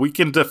so. We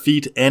can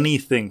defeat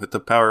anything with the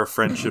power of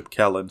friendship,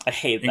 Kellen. I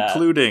hate that.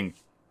 Including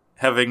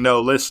having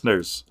no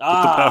listeners. With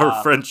the power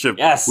of friendship,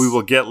 yes. We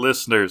will get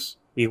listeners.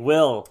 We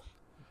will.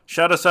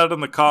 Shout us out in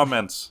the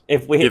comments.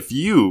 If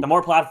you the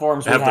more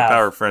platforms we have the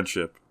power of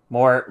friendship.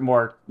 More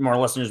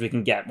listeners we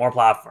can get. More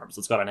platforms.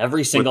 Let's go on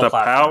every single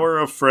platform. With the power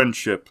of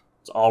friendship.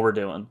 That's all we're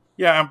doing.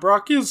 Yeah, and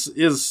Brock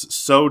is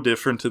so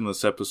different in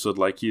this episode.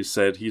 Like you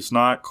said, he's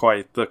not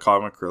quite the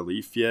comic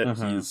relief yet.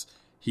 Mm-hmm.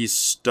 He's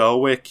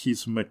stoic.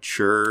 He's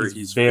mature.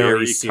 He's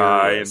very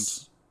kind.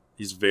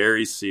 He's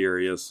very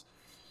serious.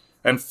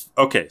 And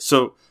okay,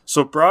 so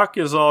Brock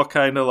is all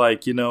kind of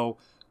like,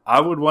 I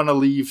would want to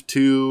leave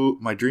too.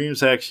 My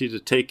dream's actually to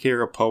take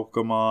care of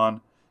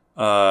Pokemon.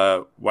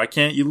 Why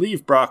can't you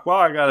leave, Brock? Well,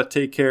 I gotta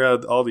take care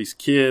of all these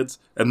kids.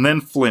 And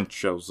then Flint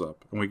shows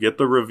up, and we get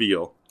the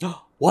reveal.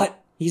 What?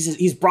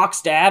 He's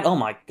Brock's dad? Oh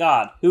my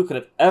god. Who could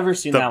have ever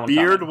seen that one coming?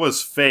 The beard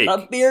was fake.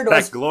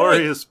 That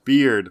glorious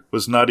beard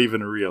was not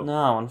even real.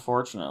 No,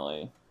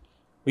 unfortunately.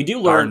 We do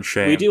learn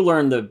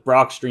that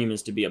Brock's dream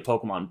is to be a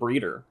Pokemon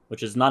breeder,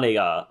 which is not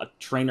a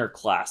trainer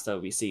class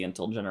that we see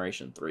until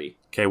Generation 3.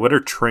 Okay, what are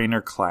trainer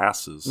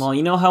classes? Well,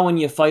 you know how when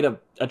you fight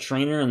a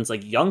trainer and it's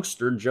like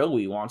Youngster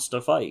Joey wants to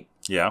fight?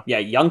 Yeah. Yeah,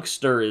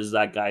 Youngster is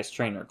that guy's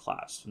trainer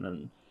class. And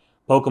then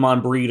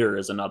Pokemon breeder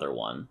is another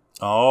one.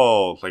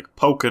 Oh, like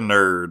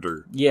Pokenerd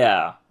or...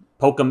 Yeah,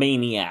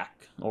 Pokemaniac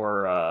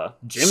or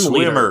Gym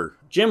Swimmer. Leader.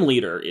 Gym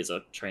Leader is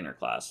a trainer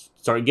class.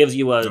 So it gives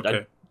you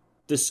a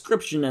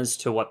description as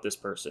to what this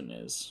person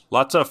is.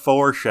 Lots of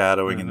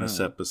foreshadowing in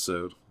this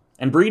episode.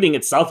 And breeding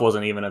itself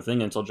wasn't even a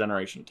thing until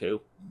Generation 2.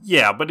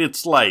 Yeah, but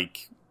it's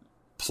like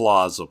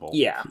plausible.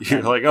 Yeah.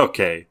 You're like,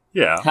 okay,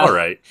 yeah, all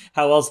right.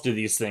 How else do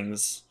these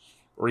things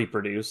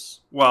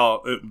reproduce?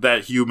 Well,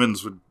 that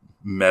humans would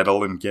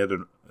meddle and get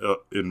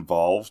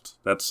involved.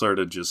 That's sort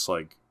of just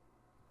like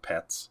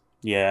pets.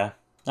 Yeah,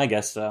 I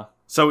guess so.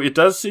 So it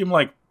does seem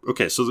like,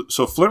 okay, so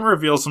Flint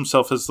reveals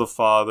himself as the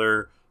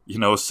father,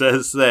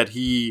 says that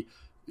he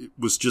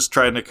was just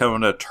trying to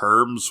come to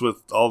terms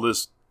with all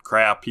this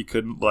crap. He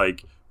couldn't,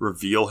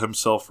 reveal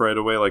himself right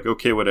away. Like,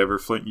 okay, whatever,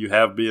 Flint, you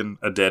have been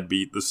a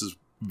deadbeat. This is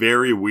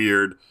very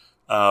weird.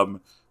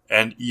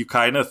 And you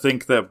kind of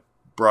think that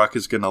Brock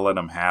is going to let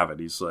him have it.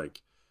 He's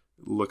like,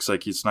 looks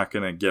like he's not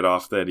going to get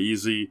off that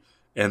easy.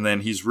 And then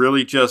he's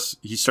really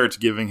he starts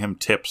giving him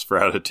tips for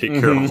how to take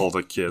care of all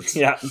the kids.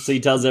 Yeah, so he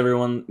tells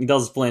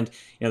Flint,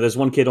 there's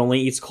one kid only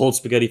eats cold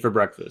spaghetti for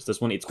breakfast. This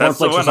one eats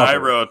cornflakes. That's the one I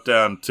wrote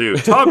down, too.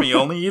 Tommy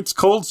only eats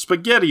cold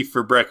spaghetti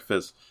for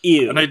breakfast.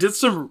 Ew. And I did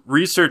some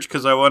research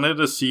because I wanted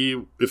to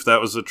see if that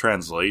was a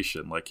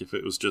translation. Like, if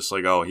it was just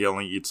like, oh, he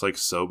only eats,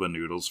 soba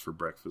noodles for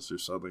breakfast or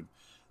something.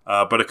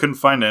 But I couldn't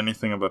find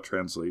anything about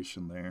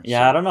translation there.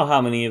 Yeah, so. I don't know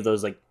how many of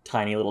those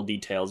tiny little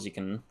details you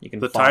can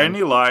the find.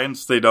 Tiny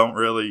lines they don't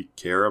really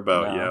care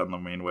about on the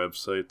main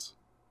websites.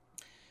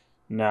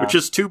 No. Which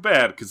is too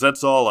bad, because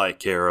that's all I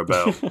care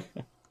about.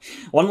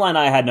 One line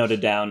I had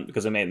noted down,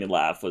 because it made me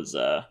laugh, was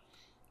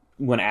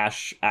when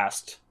Ash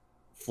asked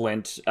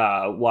Flint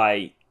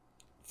why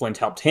Flint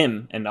helped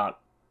him and not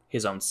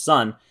his own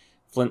son.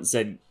 Flint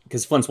said,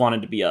 because Flint's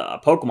wanted to be a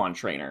Pokemon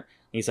trainer.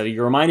 He said,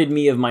 you reminded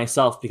me of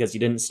myself because you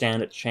didn't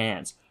stand a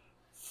chance.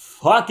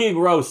 Fucking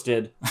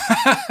roasted.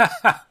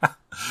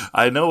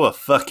 I know a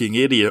fucking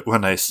idiot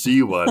when I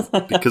see one,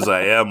 because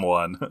I am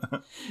one.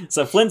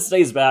 So Flint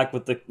stays back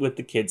with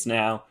the kids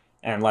now,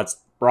 and lets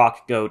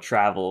Brock go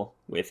travel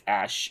with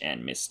Ash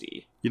and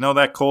Misty.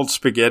 That cold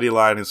spaghetti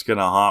line is going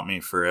to haunt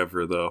me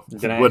forever, though.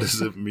 What does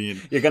it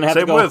mean? You're going to have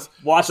to go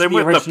watch the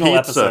original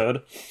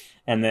episode.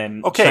 And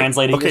then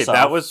translate it yourself.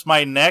 That was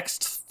my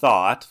next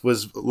thought,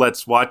 was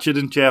let's watch it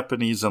in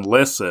Japanese and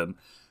listen.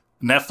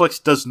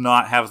 Netflix does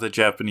not have the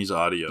Japanese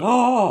audio.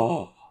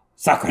 Oh,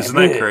 sacre. Isn't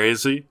that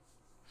crazy?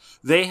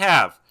 They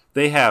have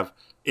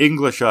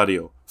English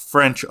audio,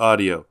 French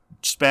audio,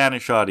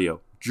 Spanish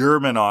audio,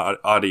 German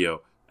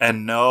audio,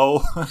 and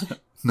no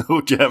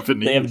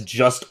Japanese. They have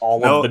just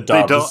all of the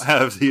dubs. They don't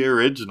have the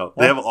original.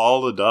 They have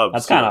all the dubs.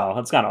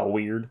 That's kind of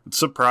weird. It's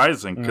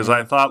surprising, because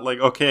I thought,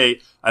 okay,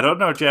 I don't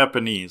know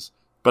Japanese,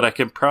 but I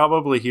can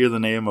probably hear the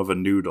name of a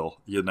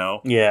noodle,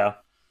 Yeah.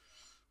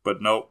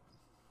 But nope.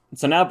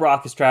 So now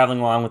Brock is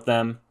traveling along with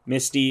them.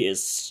 Misty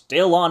is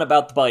still on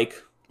about the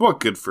bike. Well,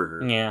 good for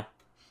her. Yeah.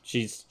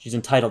 She's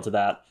entitled to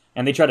that.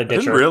 And they try to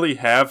ditch her. I didn't really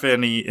have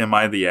any am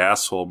I the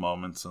asshole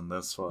moments in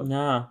this one.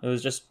 No, it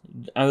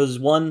was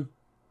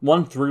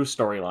one through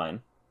storyline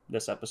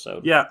this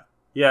episode. Yeah.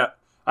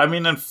 I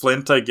mean, and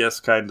Flint, I guess,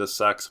 kind of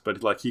sucks,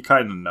 but like he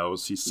kind of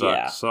knows he sucks,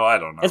 Yeah. so I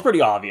don't know. It's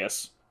pretty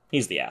obvious.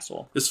 He's the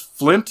asshole. Is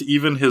Flint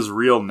even his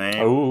real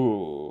name?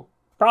 Ooh.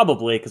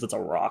 Probably, because it's a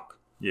rock.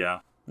 Yeah.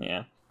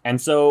 Yeah. And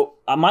so,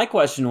 my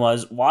question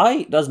was,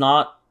 why doesn't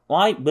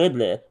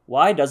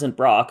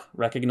Brock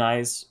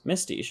recognize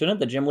Misty? Shouldn't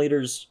the gym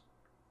leaders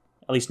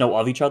at least know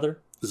of each other?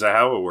 Is that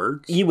how it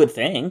works? You would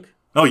think.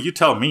 No, you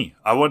tell me.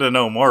 I want to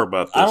know more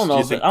about this. I don't know. Do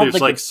you think I don't there's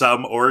think like it's-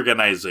 some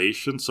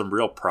organization, some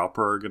real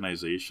proper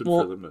organization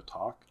for them to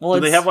talk? well,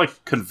 Do they it's- have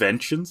like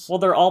conventions? Well,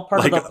 they're all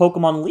part Like- of the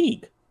Pokemon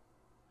League.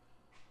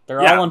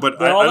 They're yeah, all but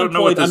they're I all don't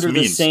know what employed this under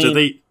means. the Do same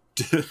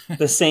they?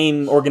 the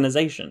same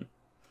organization.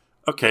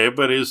 Okay,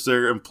 but is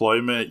their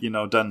employment,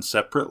 done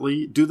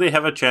separately? Do they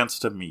have a chance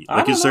to meet? I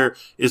Like, don't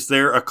is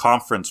there a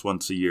conference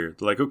once a year?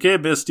 They're like, okay,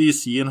 Misty,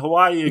 see you in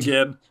Hawaii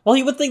again. Well,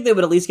 you would think they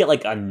would at least get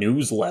like a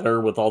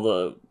newsletter with all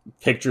the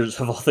pictures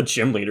of all the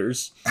gym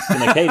leaders. And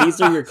like, hey, these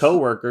are your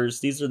coworkers.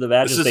 These are the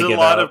badges This they is a give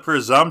lot out. of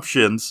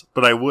presumptions,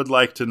 but I would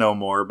like to know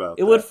more about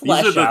It would that.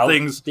 flesh These are the out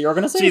things. the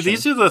organization. See,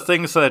 these are the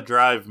things that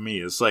drive me.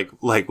 It's like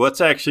what's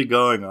actually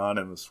going on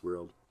in this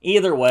world.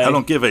 Either way, I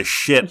don't give a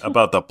shit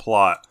about the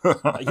plot.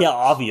 yeah,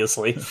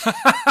 obviously.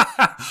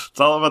 It's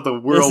all about the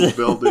world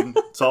building.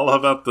 It's all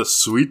about the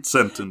sweet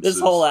sentences.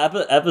 This whole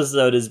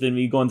episode has been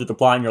me going through the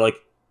plot, and you're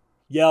like,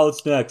 yeah,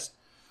 what's next?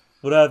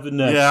 What happened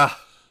next?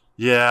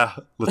 Yeah.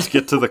 Let's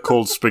get to the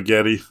cold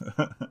spaghetti.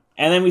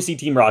 And then we see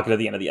Team Rocket at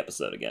the end of the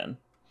episode again.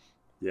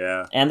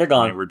 Yeah. And they're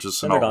gone. They were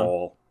just in And a they're gone.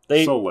 hole.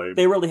 They, so lame.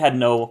 They really had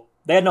no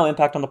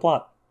impact on the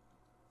plot.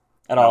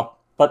 At all.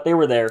 But they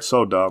were there.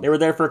 So dumb. They were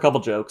there for a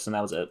couple jokes, and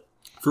that was it.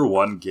 For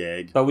one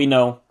gag. But we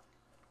know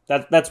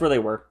that's where they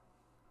were.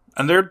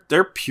 And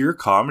they're pure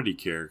comedy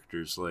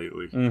characters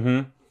lately.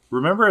 Mm-hmm.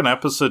 Remember in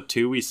episode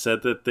 2 we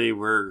said that they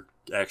were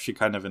actually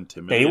kind of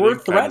intimidating? They were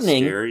kinda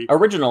threatening scary?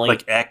 originally.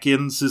 Like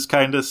Ekans is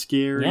kind of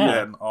scary.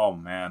 Yeah. And oh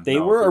man. They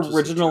no, were they're just a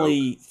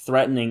originally joke.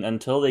 threatening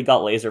until they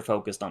got laser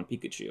focused on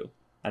Pikachu.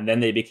 And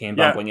then they became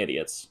Yeah. bumbling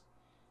idiots.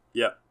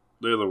 Yeah.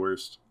 They're the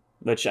worst.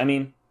 Which, I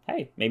mean,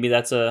 hey, maybe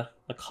that's a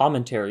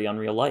commentary on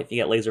real life. You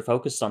get laser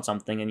focused on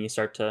something and you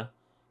start to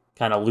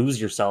kind of lose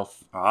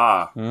yourself.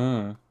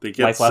 They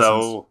get Life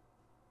lessons.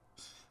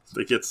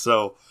 They get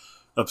so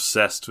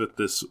obsessed with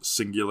this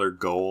singular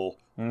goal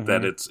Mhm.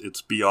 that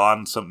it's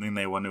beyond something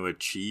they want to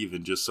achieve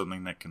and just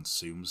something that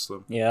consumes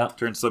them. Yeah.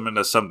 Turns them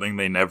into something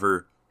they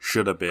never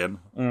should have been.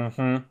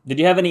 Mm-hmm. Did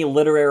you have any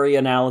literary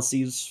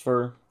analyses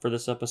for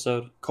this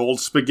episode? Cold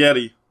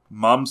spaghetti.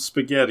 Mom's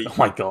spaghetti. Oh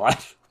my god.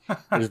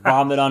 There's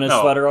vomit on his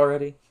No. sweater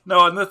already?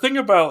 No, and the thing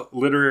about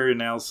literary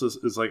analysis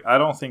is, like, I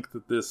don't think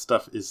that this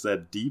stuff is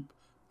that deep.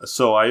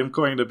 So I am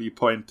going to be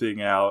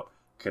pointing out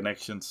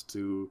connections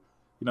to,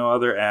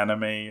 other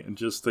anime and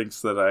just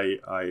things that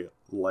I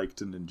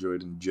liked and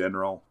enjoyed in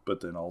general, but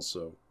then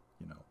also,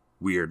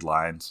 weird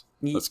lines.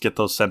 Let's get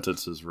those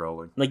sentences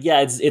rolling. Like,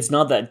 yeah, it's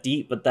not that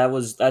deep, but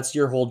that's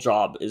your whole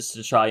job, is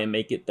to try and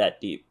make it that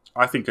deep.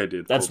 I think I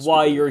did. That's Cold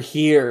why spaghetti. you're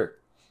here.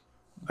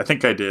 I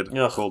think I did.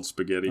 Ugh. Cold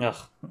spaghetti. Ugh.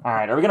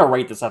 Alright, are we gonna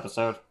rate this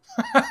episode?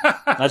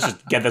 Let's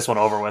just get this one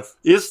over with.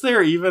 Is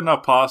there even a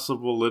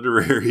possible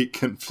literary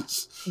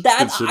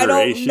consideration I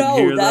don't know.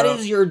 here, That though?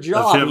 is your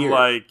job Of him, here.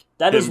 like,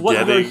 That is him what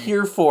you're getting-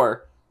 here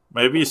for.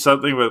 Maybe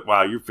something with,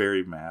 wow, you're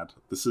very mad.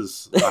 This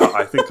is,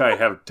 I think I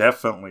have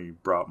definitely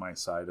brought my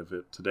side of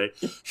it today.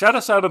 Shout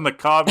us out in the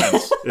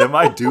comments. Am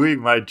I doing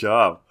my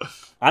job?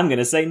 I'm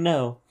gonna say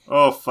no.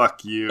 Oh,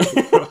 fuck you.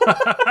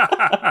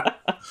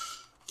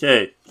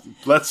 Okay,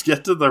 let's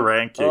get to the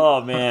ranking.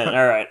 Oh man,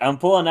 alright. I'm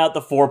pulling out the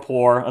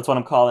 4-pour. That's what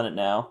I'm calling it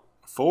now.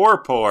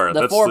 4-pour.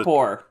 The That's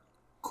 4-pour.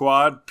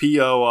 quad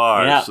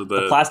POR. Yeah, So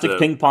the plastic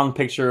ping pong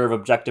picture of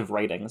objective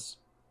ratings.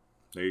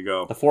 There you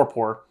go. The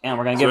 4-pour. And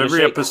we're gonna So give it a every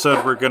shake.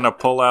 episode we're going to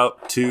pull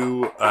out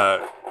 2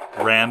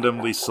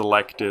 randomly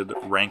selected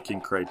ranking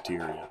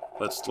criteria.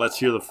 Let's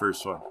hear the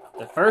first one.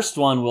 The first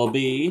one will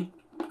be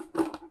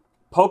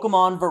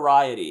Pokemon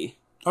variety.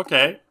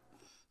 Okay.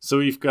 So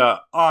we've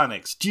got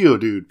Onix,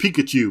 Geodude,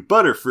 Pikachu,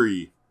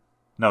 Butterfree.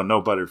 No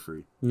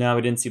Butterfree. No,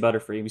 we didn't see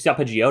Butterfree. We saw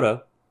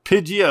Pidgeotto.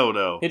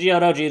 Pidgeotto.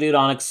 Pidgeotto, Geodude,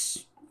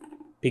 Onix,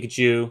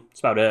 Pikachu.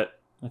 That's about it,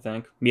 I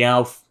think.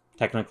 Meowth,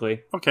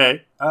 technically.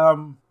 Okay.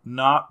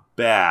 Not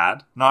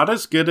bad. Not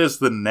as good as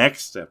the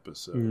next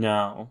episode.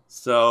 No.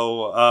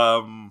 So,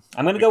 I'm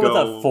gonna go with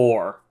a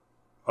 4.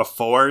 A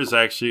 4 is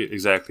actually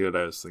exactly what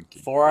I was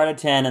thinking. 4 out of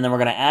 10, and then we're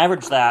gonna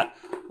average that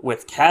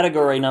with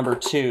category number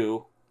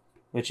 2,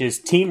 which is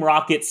Team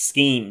Rocket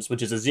Schemes,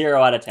 which is a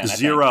 0 out of 10. I think.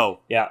 0.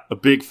 Yeah. A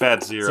big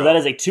fat 0. So that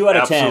is a 2 out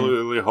of 10.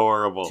 Absolutely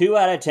horrible. 2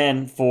 out of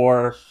 10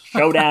 for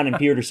Showdown in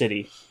Pewter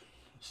City.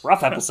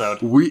 Rough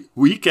episode.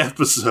 Weak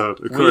episode,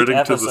 according to the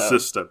episode.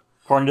 system.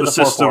 According to The the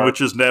system, 4-pour. which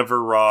is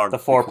never wrong. The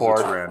because 4-pour.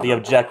 it's random. The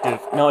objective.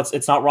 No,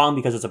 it's not wrong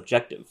because it's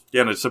objective.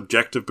 Yeah, and it's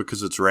subjective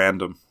because it's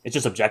random. It's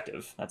just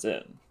objective. That's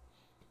it.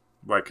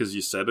 Why? Because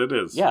you said it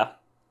is. Yeah.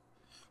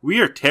 We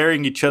are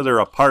tearing each other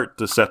apart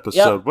this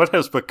episode. Yep. What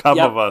has become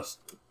Yep. of us?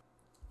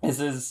 This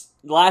is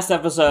the last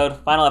episode,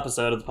 final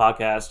episode of the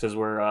podcast, because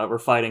we're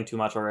fighting too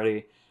much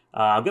already.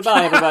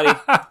 Goodbye, everybody.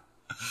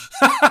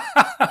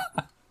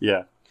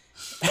 Yeah.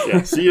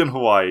 Yeah, see you in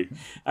Hawaii.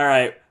 All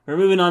right, we're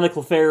moving on to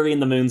Clefairy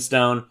and the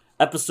Moonstone.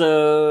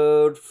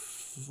 Episode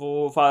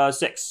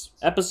 6.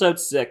 Episode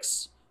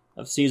 6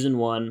 of Season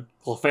 1,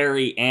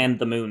 Clefairy and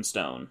the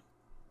Moonstone.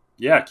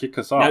 Yeah, kick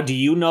us off. Now, do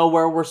you know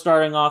where we're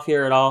starting off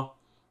here at all?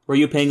 Were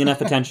you paying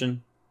enough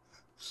attention?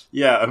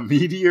 Yeah, a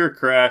meteor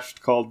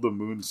crashed called the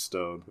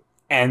Moonstone.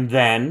 And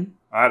then?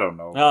 I don't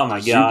know. Oh my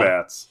god.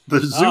 Zubats. The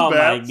Zubats. Oh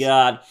my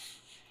god.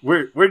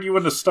 Where do you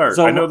want to start?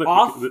 So I know that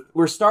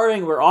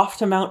we're off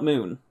to Mount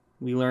Moon.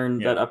 We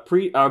learned that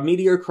a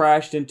meteor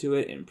crashed into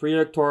it in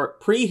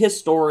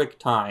prehistoric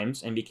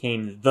times and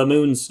became the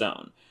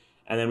Moonstone.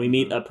 And then we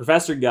meet a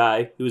professor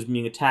guy who is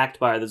being attacked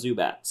by the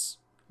Zubats.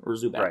 Or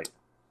Zubat. Right.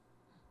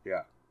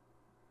 Yeah.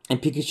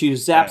 And Pikachu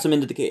zaps him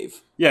into the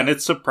cave. Yeah, and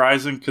it's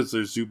surprising because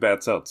there's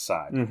Zubats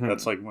outside. Mm-hmm.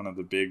 That's like one of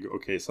the big,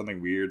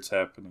 something weird's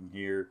happening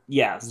here.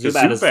 Yeah,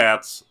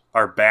 Zubats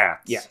are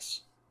bats.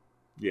 Yes.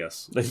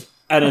 Yes.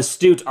 An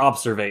astute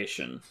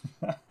observation.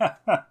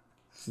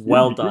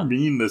 Well done. You're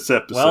mean this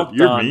episode. Well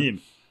You're done.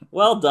 mean.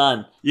 Well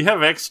done. You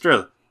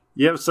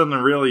have something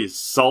really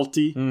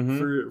salty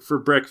for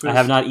breakfast? I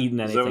have not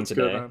eaten anything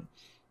today.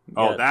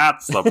 Oh,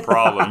 that's the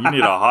problem. You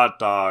need a hot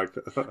dog.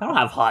 I don't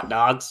have hot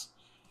dogs.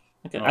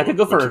 I could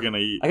go for what you gonna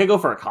eat? I could go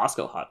for a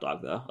Costco hot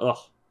dog though. Ugh.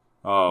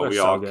 Oh, we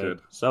all good.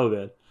 could. So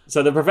good.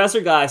 So the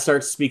professor guy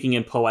starts speaking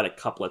in poetic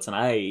couplets, and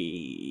I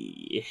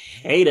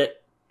hate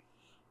it.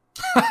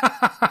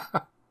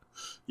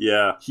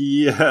 Yeah,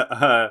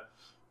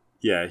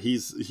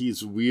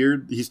 he's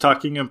weird. He's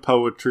talking in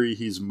poetry.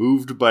 He's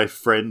moved by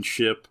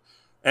friendship,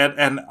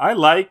 and I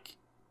like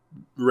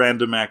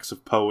random acts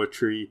of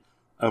poetry.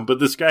 But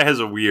this guy has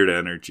a weird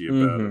energy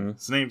about him.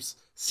 His name's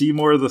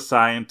Seymour the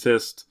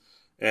Scientist,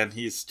 and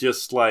he's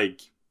just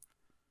like,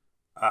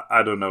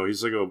 I don't know.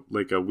 He's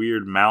like a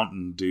weird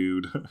mountain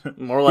dude.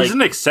 He's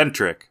an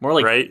eccentric.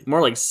 Right?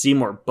 More like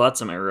Seymour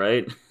Butts. Am I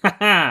right?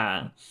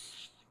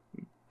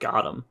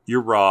 Got him.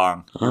 You're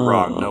wrong.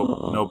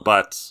 No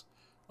butts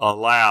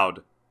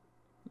allowed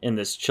in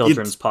this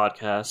children's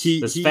podcast.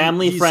 This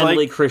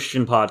family-friendly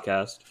Christian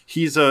podcast.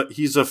 He's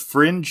a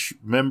fringe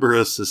member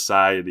of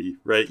society,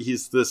 right?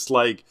 He's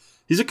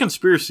a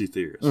conspiracy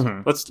theorist.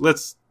 Mm-hmm.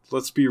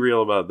 Let's be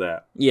real about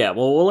that. Yeah,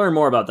 well, we'll learn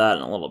more about that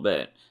in a little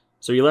bit.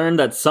 So you learned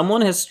that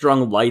someone has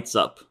strung lights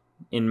up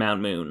in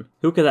Mount Moon.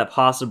 Who could that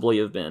possibly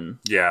have been?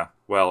 Yeah,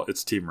 well,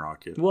 it's Team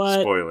Rocket.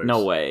 What? Spoilers.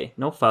 No way.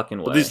 No fucking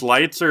way. But these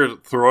lights are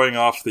throwing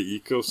off the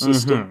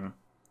ecosystem. Mm-hmm.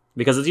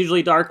 Because it's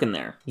usually dark in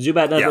there.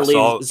 Zubat never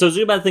leaves. So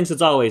Zubat thinks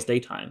it's always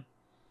daytime.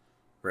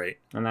 Right.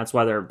 And that's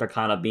why they're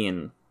kind of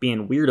being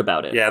weird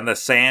about it. Yeah, and the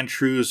sand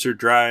shrews are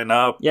drying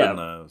up. Yeah. And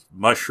the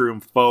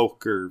mushroom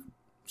folk or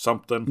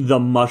something. The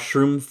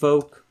mushroom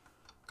folk?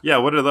 Yeah,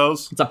 what are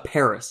those? It's a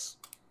Paris.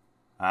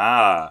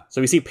 Ah.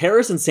 So we see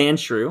Paris and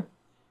Sandshrew,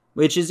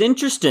 which is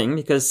interesting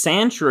because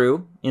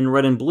Sandshrew in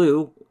red and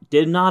blue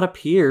did not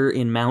appear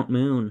in Mount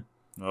Moon.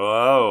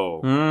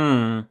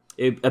 Oh.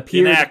 It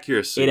appeared,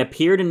 inaccuracy. It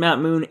appeared in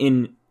Mount Moon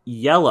in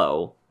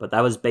yellow, but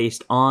that was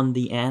based on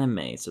the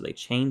anime, so they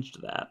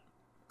changed that.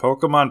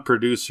 Pokemon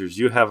producers,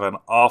 you have an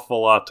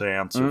awful lot to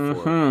answer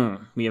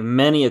for. We have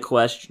many a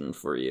question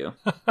for you.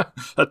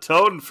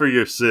 Atone for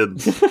your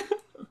sins.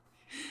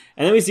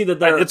 And then we see that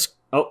there...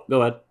 Oh,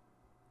 go ahead.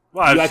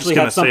 Well, you actually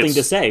have something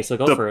to say, so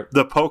go for it.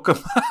 The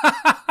Pokemon...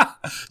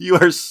 You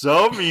are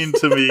so mean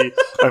to me.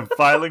 I'm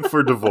filing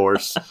for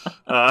divorce.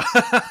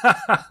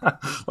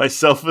 My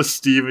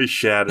self-esteem is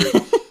shattered.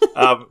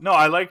 No,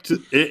 I liked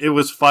it. It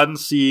was fun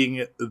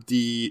seeing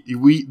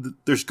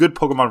there's good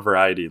Pokemon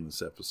variety in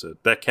this episode.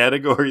 That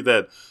category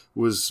that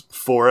was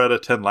 4 out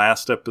of 10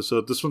 last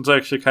episode, this one's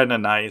actually kind of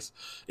nice.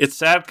 It's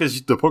sad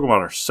because the Pokemon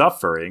are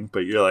suffering, but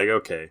you're like,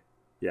 okay,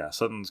 yeah,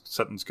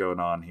 something's going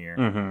on here.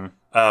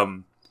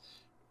 Mm-hmm.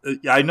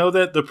 I know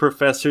that the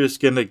professor is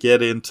going to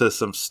get into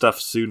some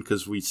stuff soon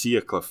because we see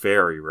a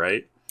Clefairy,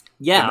 right?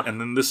 Yeah. And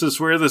then this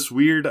is where this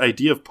weird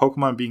idea of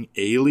Pokemon being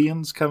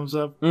aliens comes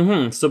up.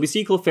 Mm-hmm. So we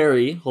see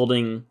Clefairy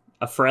holding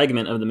a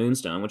fragment of the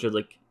Moonstone, which are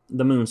like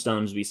the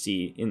Moonstones we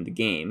see in the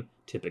game,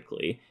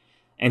 typically.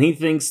 And he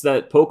thinks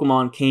that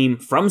Pokemon came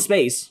from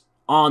space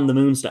on the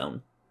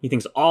Moonstone. He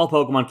thinks all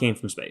Pokemon came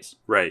from space.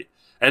 Right.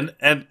 And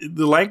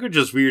the language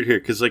is weird here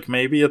because like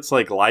maybe it's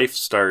like life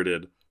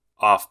started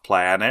off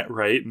planet,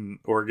 right? And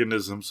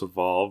organisms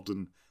evolved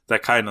and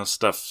that kind of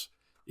stuff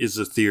is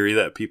a theory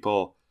that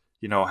people,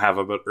 have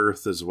about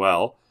Earth as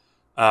well.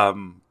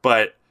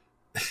 But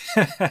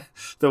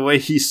the way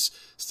he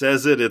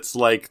says it, it's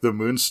like the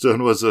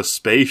Moonstone was a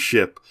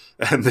spaceship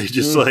and they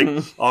just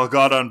all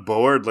got on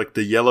board like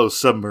the Yellow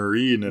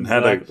Submarine and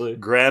had a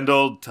grand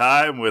old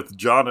time with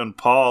John and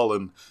Paul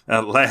and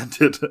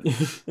landed.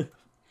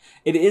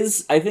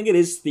 I think it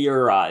is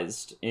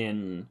theorized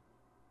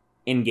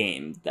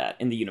in-game that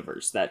in the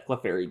universe that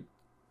Clefairy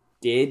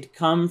did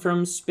come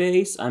from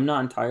space. I'm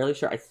not entirely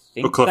sure. I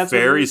think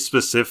Clefairy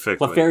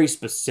specifically. Clefairy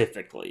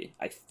specifically,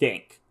 I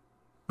think.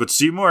 But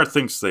Seymour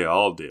thinks they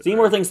all did.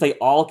 Seymour thinks they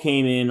all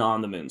came in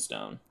on the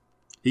Moonstone.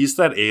 He's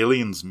that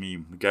aliens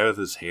meme, the guy with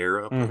his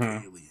hair up. Like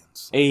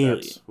aliens.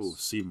 Aliens. Oh,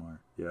 Seymour.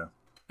 Yeah.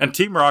 And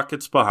Team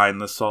Rocket's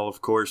behind this all,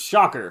 of course.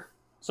 Shocker.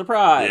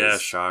 Surprise. Yeah,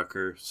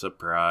 shocker.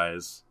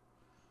 Surprise.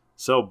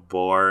 So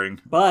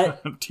boring.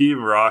 But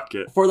Team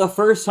Rocket. for the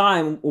first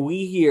time,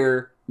 we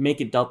hear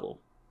make it double.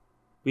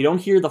 We don't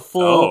hear the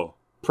full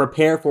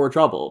prepare for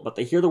trouble, but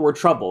they hear the word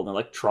trouble, and they're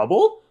like,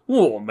 trouble?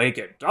 We'll make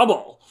it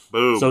double.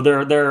 Boom. So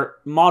their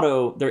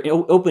motto, their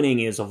opening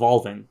is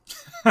evolving.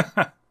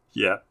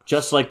 Yeah.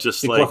 Just like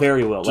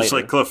Clefairy will Just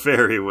later. like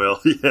Clefairy will,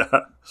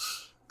 yeah.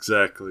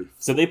 Exactly.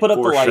 So they put up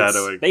the lights.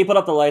 Foreshadowing. They put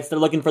up the lights. They're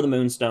looking for the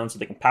Moonstone so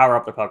they can power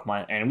up their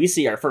Pokemon, and we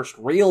see our first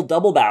real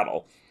double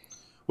battle.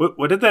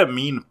 What did that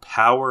mean,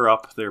 power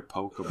up their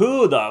Pokemon?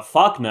 Who the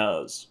fuck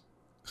knows?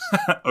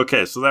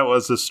 Okay, so that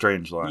was a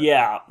strange line.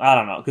 Yeah, I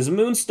don't know. Because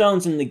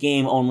Moonstones in the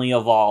game only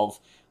evolve,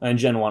 in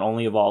Gen 1,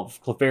 only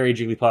evolve Clefairy,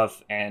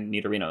 Jigglypuff, and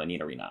Nidorino and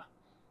Nidorina.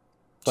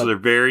 So they're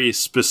very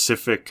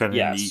specific kind of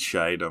Yes, niche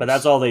items. But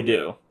that's all they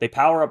do. They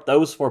power up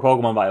those 4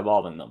 Pokemon by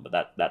evolving them,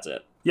 but that's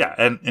it. Yeah,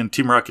 and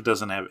Team Rocket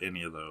doesn't have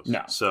any of those.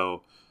 No.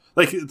 So,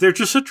 like, they're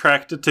just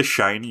attracted to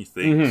shiny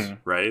things,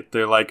 right?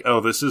 They're like, oh,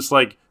 this is,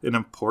 like, an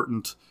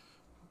important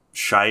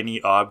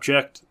shiny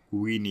object.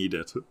 We need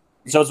it.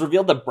 So it's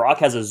revealed that Brock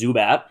has a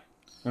Zubat.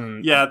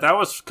 Yeah, that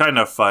was kind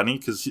of funny,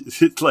 because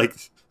it's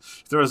like,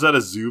 throws out a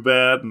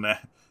Zubat, and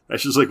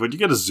Ash is like, when'd you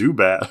get a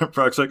Zubat? And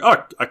Brock's like,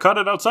 oh, I caught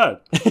it outside.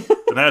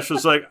 And Ash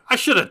was like, I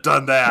should have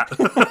done that.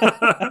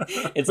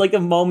 It's like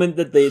the moment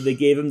that they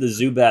gave him the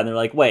Zubat, and they're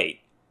like, wait,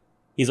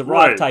 he's a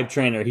rock type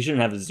trainer. He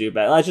shouldn't have a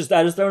Zubat. I just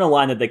throw in a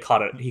line that they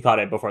caught it. He caught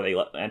it before they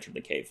entered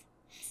the cave.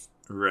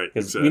 Right,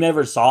 Because exactly. we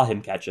never saw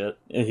him catch it.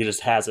 He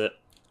just has it.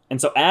 And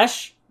so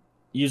Ash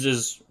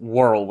uses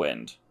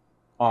Whirlwind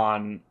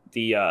on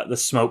the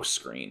smoke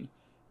screen.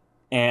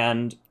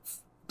 And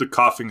The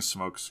coughing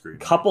smoke screen. a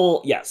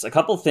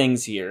couple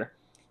things here.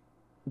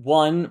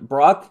 One,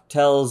 Brock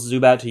tells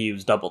Zubat to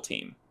use Double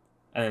Team.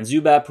 And then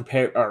Zubat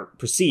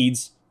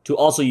proceeds to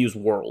also use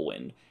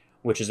Whirlwind,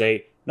 which is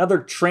another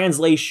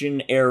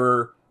translation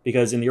error,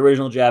 because in the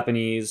original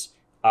Japanese,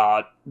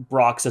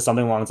 Brock says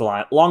something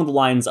along the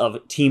lines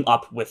of team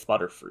up with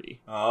Butterfree.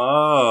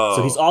 Oh.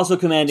 So he's also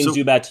commanding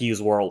Zubat to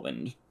use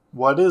Whirlwind.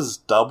 What is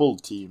Double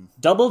Team?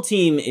 Double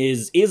Team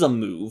is a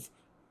move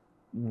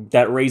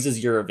that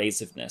raises your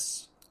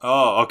evasiveness.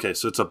 Oh, okay,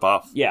 so it's a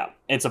buff. Yeah,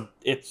 it's a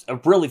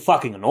really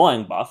fucking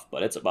annoying buff,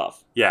 but it's a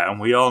buff. Yeah, and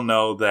we all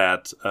know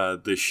that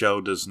the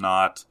show does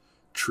not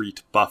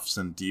treat buffs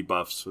and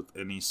debuffs with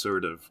any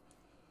sort of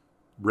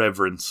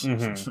reverence.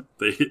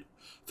 They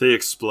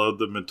explode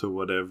them into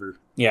whatever.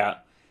 Yeah.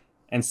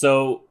 And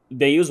so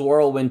they use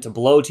Whirlwind to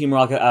blow Team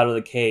Rocket out of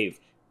the cave.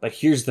 But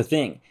here's the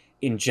thing.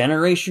 In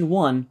Generation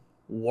 1,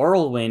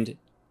 Whirlwind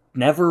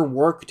never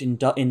worked in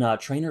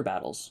trainer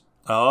battles.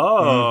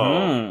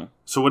 Oh.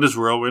 So what does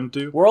Whirlwind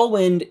do?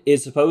 Whirlwind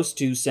is supposed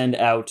to send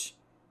the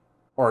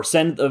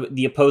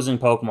opposing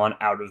Pokemon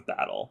out of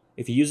battle.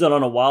 If you use it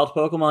on a wild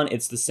Pokemon,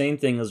 it's the same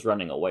thing as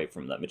running away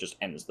from them. It just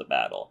ends the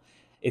battle.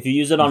 If you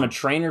use it on a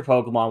trainer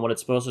Pokemon, what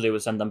it's supposed to do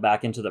is send them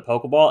back into the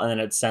Pokeball, and then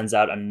it sends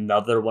out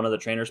another one of the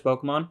trainer's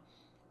Pokemon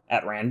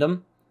at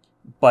random.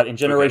 But in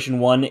Generation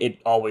 1, it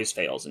always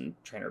fails in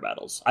trainer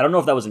battles. I don't know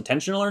if that was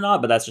intentional or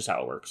not, but that's just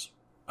how it works.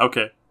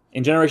 Okay.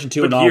 In Generation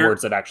 2 and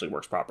onwards, it actually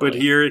works properly. But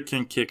here it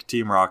can kick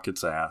Team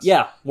Rocket's ass.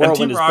 Yeah,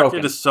 Whirlwind and Team is Rocket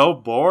broken. is so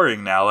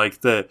boring now.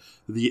 Like, the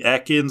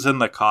Ekans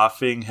and the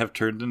coughing have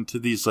turned into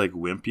these, like,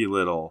 wimpy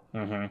little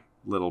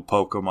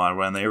Pokemon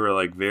when they were,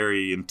 like,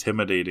 very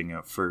intimidating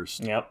at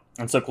first. Yep.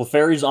 And so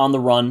Clefairy's on the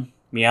run.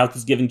 Meowth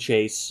is giving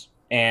chase.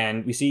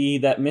 And we see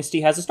that Misty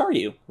has a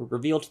Staryu. We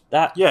revealed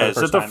that. Yeah, is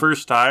it the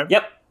first time?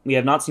 Yep. We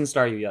have not seen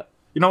Staryu yet.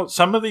 You know,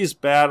 some of these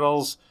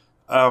battles,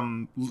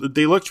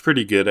 they looked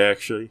pretty good,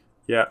 actually.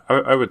 Yeah,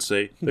 I would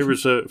say. There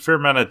was a fair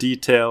amount of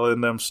detail in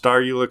them.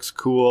 Staryu looks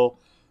cool.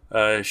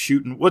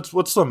 Shooting.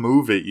 What's the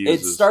move it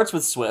uses? It starts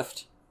with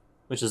Swift,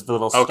 which is the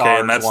little stars Okay,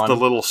 and that's one. the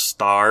little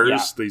stars.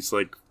 Yeah. These,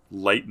 like,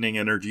 lightning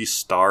energy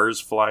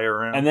stars fly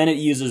around. And then it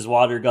uses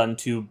Water Gun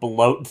to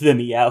bloat the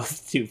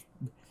Meowth to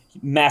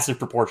massive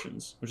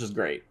proportions, which is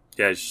great.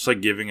 Yeah, it's just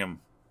like giving him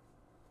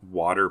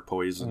water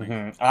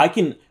poisoning.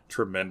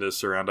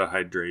 Tremendous around of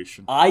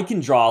hydration. I can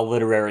draw a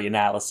literary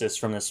analysis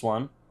from this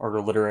one, or a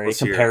literary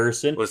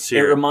comparison. Let's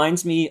hear it. It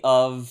reminds me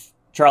of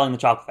Charlie and the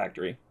Chocolate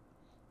Factory.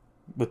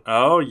 With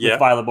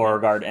Violet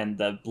Beauregard and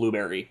the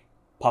blueberry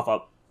puff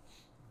up.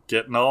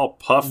 Getting all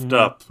puffed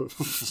up,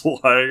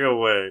 flying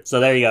away.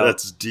 So there you go.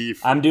 That's deep.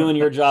 I'm doing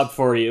your job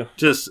for you.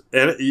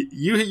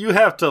 You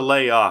have to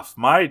lay off.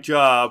 My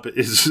job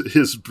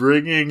is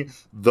bringing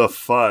the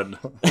fun.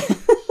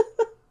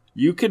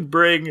 You can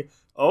bring,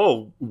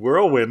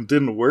 Whirlwind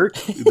didn't work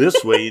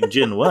this way in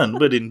Gen 1,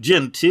 but in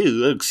Gen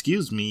 2,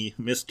 excuse me,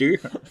 mister.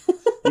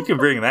 You can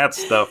bring that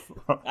stuff.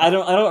 I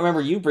don't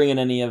remember you bringing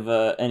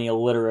any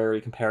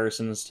literary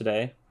comparisons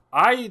today.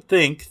 I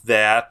think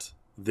that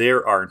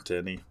there aren't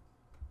any.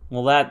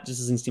 Well, that just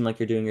doesn't seem like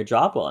you're doing your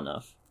job well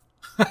enough.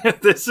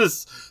 This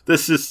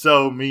is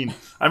so mean.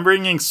 I'm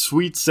bringing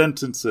sweet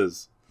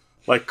sentences,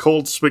 like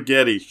cold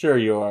spaghetti. Sure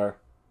you are.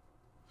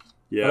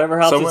 Yeah. Whatever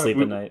helps you sleep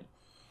at night.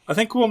 I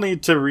think we'll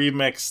need to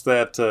remix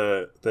that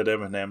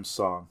Eminem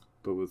song.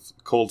 but with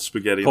cold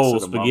spaghetti Cold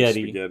instead of mom's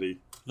spaghetti.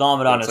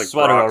 Vomit on That's his like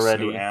sweater Brock's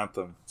already. new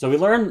anthem. So we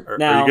learned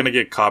now. Are you going to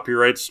get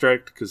copyright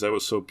striked? Because that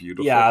was so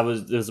beautiful. Yeah, it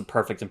was a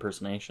perfect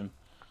impersonation.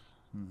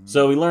 Mm-hmm.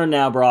 So we learn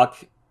now,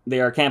 Brock, they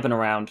are camping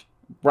around.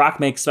 Brock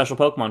makes special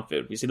Pokemon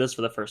food. We see this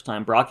for the first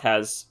time. Brock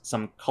has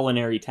some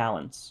culinary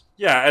talents.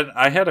 Yeah, and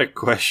I had a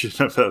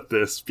question about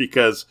this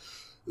because,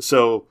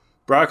 so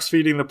Brock's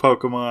feeding the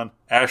Pokemon.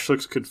 Ash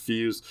looks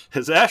confused.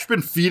 Has Ash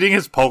been feeding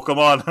his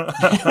Pokemon?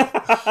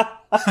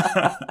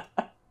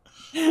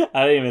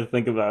 I didn't even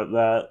think about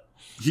that.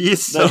 He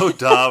is so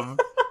dumb.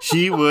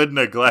 He would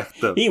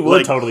neglect them. He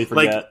would totally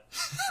forget.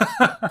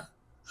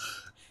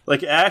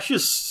 Like, Ash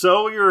is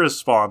so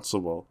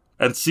irresponsible.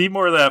 And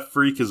Seymour, that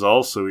freak, is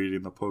also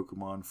eating the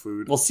Pokemon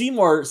food. Well,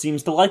 Seymour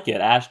seems to like it.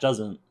 Ash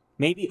doesn't.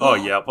 Maybe. Oh,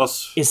 yeah. Well,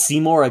 is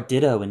Seymour a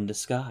Ditto in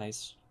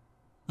disguise?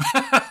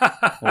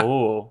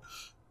 Oh.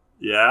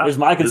 Yeah. There's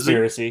my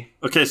conspiracy.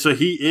 Okay, so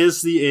he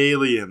is the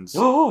aliens.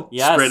 Oh,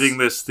 yes. Spreading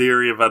this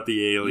theory about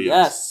the aliens.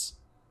 Yes.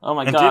 Oh,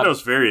 my God. And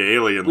Ditto's very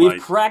alien-like.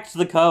 We've cracked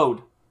the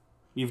code.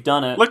 You've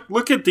done it.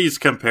 Look at these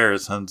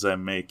comparisons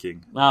I'm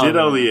making. Oh,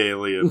 Ditto the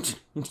alien.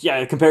 Yeah,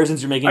 the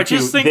comparisons you're making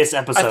this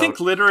episode. I think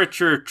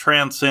literature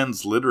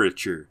transcends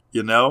literature,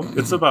 you know?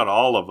 It's about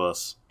all of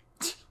us.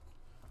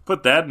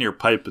 Put that in your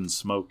pipe and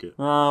smoke it.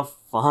 Oh,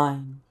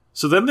 fine.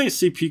 So then they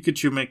see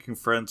Pikachu making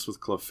friends with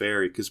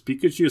Clefairy, because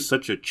Pikachu is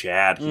such a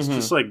Chad. He's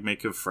just like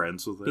making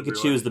friends with everyone.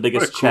 Pikachu is the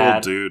biggest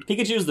Chad. Cool dude.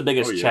 Pikachu is the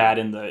biggest Chad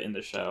in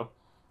the show.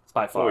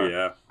 By far. Oh,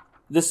 yeah.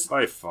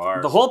 By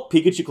far. The whole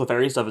Pikachu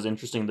Clefairy stuff is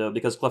interesting, though,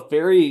 because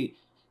Clefairy,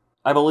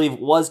 I believe,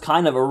 was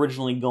kind of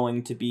originally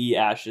going to be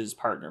Ash's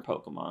partner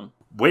Pokemon.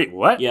 Wait,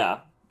 what?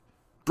 Yeah.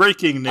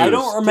 Breaking news. I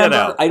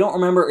don't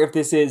remember if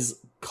this is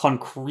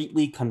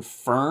concretely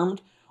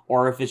confirmed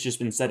or if it's just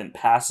been said in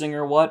passing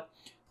or what.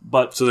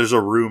 But so there's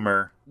a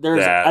rumor that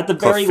at the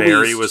very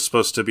Clefairy least, was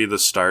supposed to be the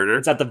starter.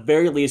 It's at the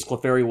very least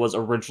Clefairy was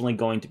originally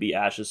going to be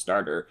Ash's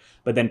starter,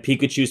 but then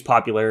Pikachu's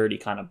popularity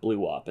kind of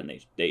blew up, and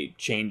they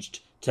changed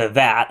to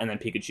that, and then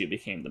Pikachu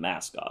became the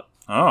mascot.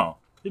 Oh,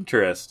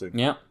 interesting.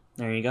 Yep,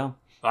 there you go.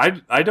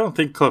 I don't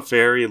think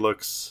Clefairy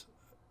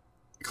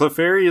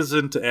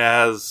isn't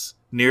as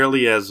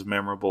nearly as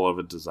memorable of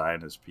a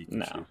design as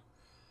Pikachu. No.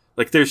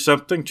 Like, there's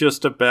something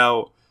just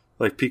about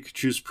like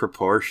Pikachu's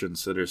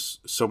proportions that are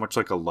so much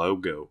like a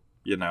logo,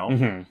 you know?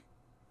 Mm-hmm.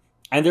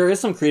 And there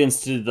is some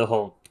credence to the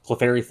whole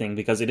Clefairy thing,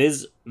 because it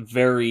is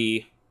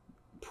very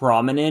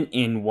prominent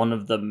in one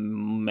of the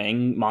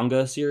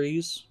manga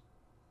series.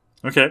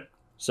 Okay.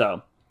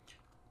 So,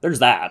 there's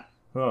that.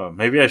 Oh,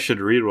 maybe I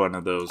should read one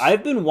of those.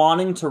 I've been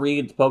wanting to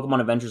read the Pokemon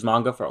Adventures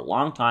manga for a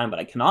long time, but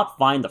I cannot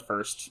find the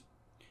first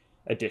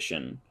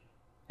edition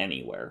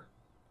anywhere.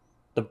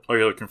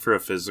 You're looking for a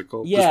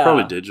physical? Yeah. It's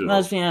probably digital.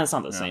 It's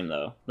not the same,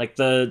 though. Like,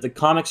 the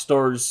comic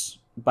stores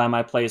by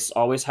my place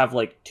always have,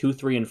 like, 2,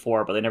 3, and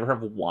 4, but they never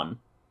have 1.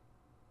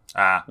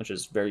 Which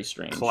is very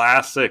strange.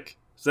 Classic.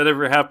 Has that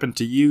ever happened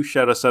to you?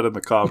 Shout us out in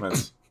the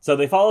comments. So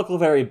they follow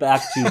Clefairy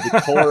back to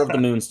the core of the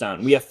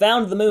Moonstone. We have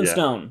found the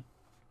Moonstone.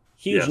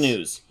 Yeah.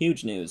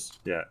 Huge news.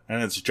 Yeah,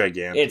 and it's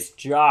gigantic. It's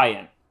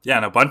giant. Yeah,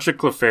 and a bunch of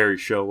Clefairy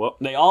show up.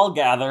 They all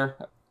gather.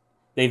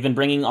 They've been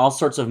bringing all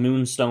sorts of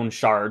Moonstone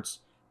shards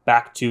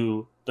back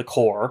to the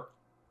core.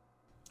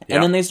 Yeah.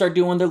 And then they start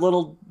doing their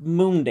little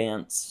moon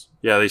dance.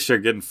 Yeah, they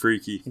start getting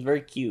freaky. It's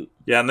very cute.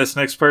 Yeah, and this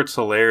next part's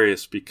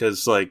hilarious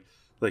because, like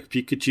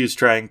Pikachu's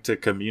trying to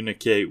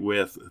communicate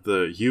with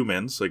the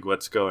humans, like,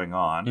 what's going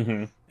on.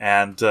 Mm-hmm.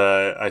 And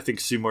I think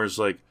Seymour's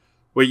like,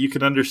 wait, you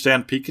can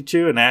understand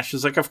Pikachu? And Ash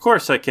is like, of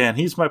course I can.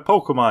 He's my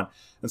Pokemon.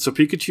 And so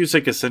Pikachu's,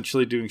 like,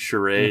 essentially doing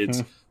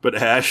charades, but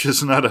Ash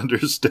is not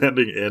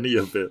understanding any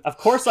of it. Of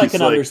course I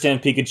can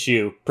understand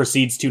Pikachu.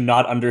 Proceeds to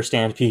not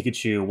understand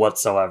Pikachu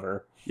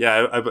whatsoever.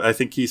 Yeah, I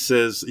think he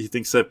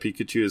thinks that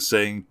Pikachu is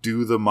saying,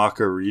 do the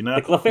Macarena.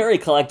 The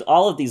Clefairy collect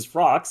all of these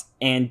rocks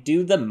and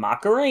do the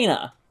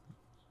Macarena.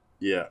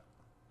 Yeah.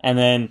 And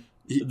then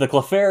the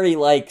Clefairy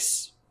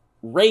likes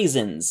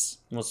raisins,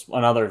 was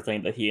another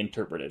thing that he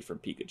interpreted from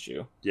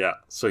Pikachu. Yeah,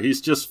 so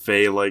he's just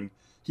failing.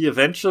 He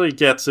eventually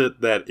gets it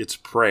that it's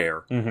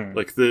prayer. Mm-hmm.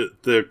 Like, the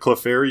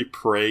Clefairy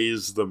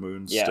prays the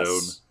Moonstone.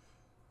 Yes.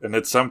 And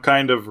it's some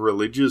kind of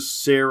religious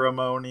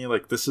ceremony.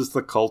 Like, this is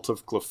the cult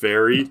of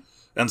Clefairy.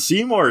 And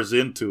Seymour's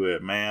into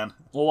it, man.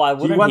 Well, why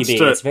wouldn't he wants he be?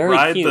 To it's very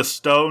ride cute. The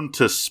stone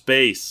to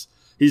space.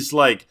 He's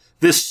like,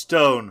 this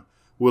stone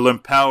will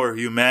empower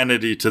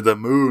humanity to the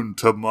moon,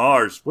 to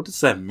Mars. What does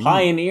that mean?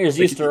 Pioneers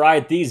used to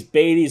ride these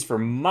babies for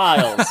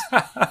miles.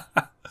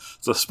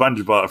 It's a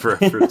SpongeBob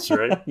reference,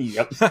 right?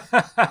 Yep.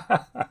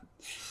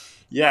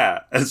 Yeah,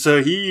 and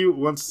so he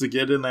wants to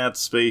get in that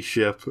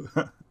spaceship,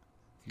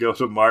 go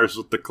to Mars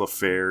with the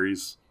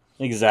Clefairies.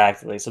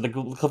 Exactly. So the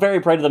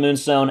Clefairy pray to the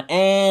Moonstone,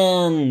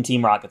 and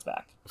Team Rocket's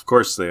back. Of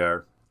course they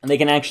are. And they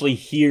can actually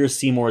hear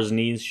Seymour's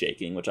knees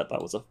shaking, which I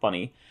thought was a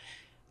funny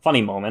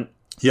moment.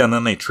 Yeah, and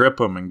then they trip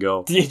him and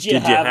go, Did you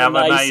have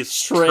a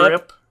nice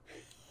trip?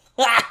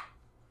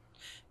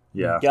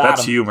 Yeah,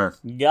 that's humor.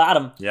 Got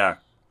him. Yeah.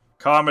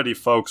 Comedy,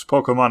 folks.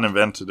 Pokemon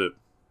invented it.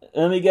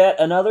 And then we get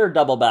another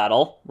double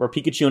battle where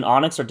Pikachu and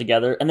Onix are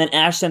together, and then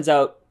Ash sends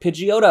out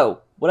Pidgeotto.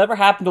 Whatever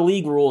happened to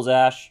League rules,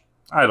 Ash?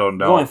 I don't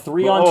know. Going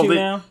 3-on-2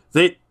 now?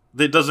 It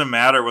doesn't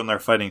matter when they're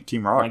fighting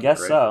Team Rocket, I guess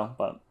right? so,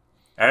 but...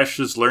 Ash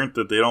has learned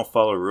that they don't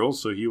follow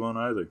rules, so he won't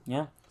either.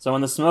 Yeah. So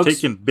when the smoke...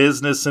 Taking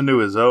business into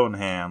his own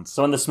hands.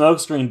 So when the smoke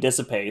screen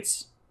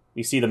dissipates,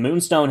 we see the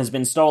Moonstone has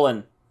been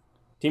stolen.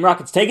 Team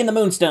Rocket's taking the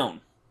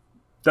Moonstone.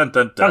 Dun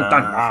dun dun. Dun,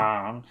 dun,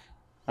 dun.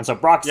 And so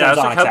Brock Yeah, sends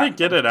it's Onix like, how'd out. they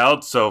get it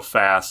out so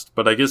fast?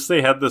 But I guess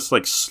they had this,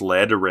 like,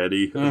 sled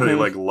ready. Mm-hmm. They,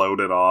 like, load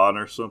it on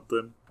or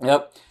something.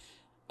 Yep.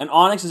 And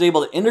Onix is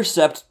able to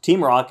intercept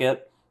Team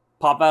Rocket,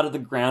 pop out of the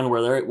ground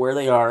where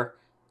they are,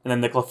 and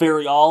then the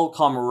Clefairy all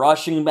come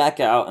rushing back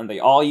out, and they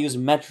all use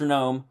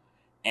Metronome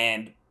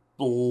and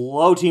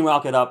blow Team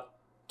Rocket up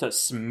to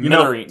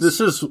smithereens. This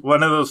is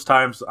one of those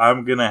times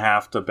I'm going to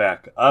have to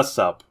back us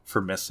up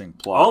for missing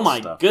plot Oh my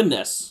stuff.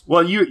 goodness.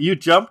 Well, you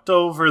jumped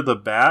over the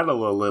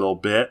battle a little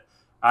bit.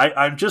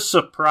 I'm just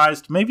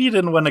surprised. Maybe you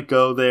didn't want to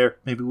go there.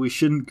 Maybe we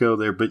shouldn't go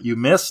there. But you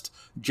missed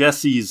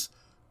Jesse's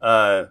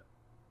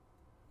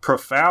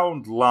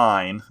profound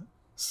line,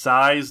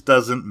 size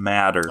doesn't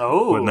matter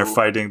when they're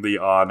fighting the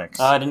Onix.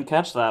 I didn't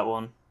catch that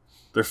one.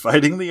 They're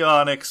fighting the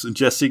Onix, and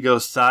Jesse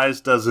goes,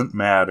 size doesn't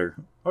matter.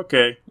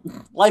 Okay.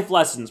 Life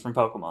lessons from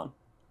Pokemon.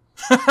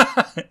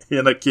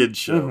 In a kid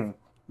show. Mm-hmm.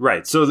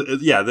 Right, so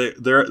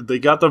they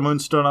got the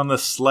Moonstone on the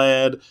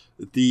sled.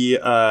 The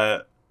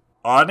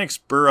Onix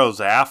burrows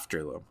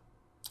after them.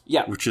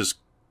 Yeah. Which is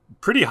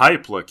pretty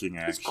hype looking,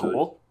 actually. It's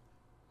cool.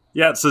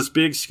 Yeah, it's this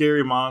big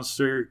scary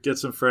monster,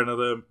 gets in front of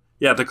them.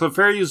 Yeah, the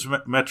Clefairy uses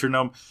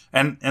Metronome,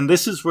 and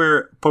this is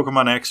where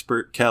Pokemon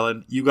expert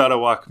Kellen, you gotta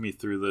walk me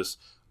through this.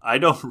 I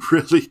don't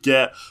really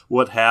get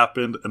what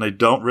happened, and I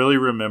don't really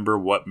remember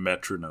what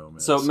Metronome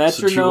is. So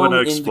Metronome do you want to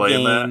in the explain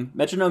game, that?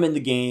 Metronome in the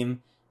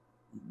game,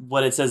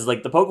 what it says is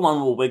like the Pokemon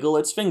will wiggle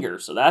its finger.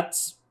 So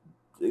that's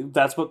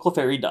what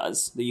Clefairy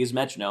does. They use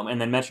Metronome, and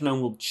then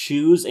Metronome will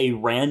choose a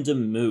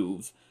random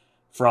move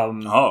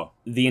from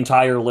the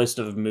entire list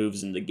of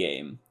moves in the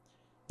game.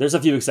 There's a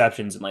few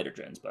exceptions in later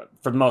gens, but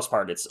for the most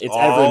part, it's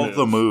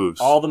every move.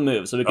 All the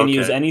moves. So we can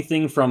use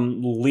anything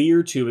from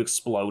Leer to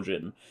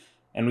Explosion.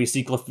 And we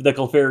see the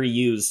Clefairy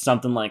use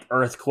something like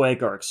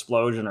Earthquake or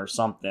Explosion or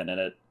something,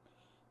 and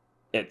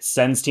it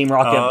sends Team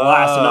Rocket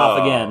blasting off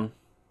again.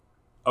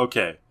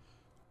 Okay.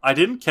 I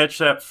didn't catch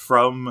that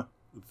from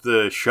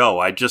the show.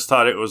 I just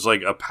thought it was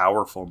like a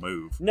powerful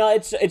move. No,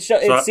 it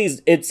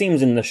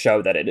seems in the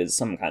show that it is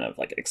some kind of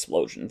like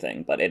explosion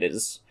thing, but it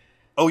is...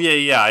 Oh,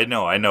 yeah, I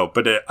know.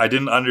 But I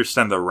didn't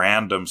understand the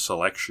random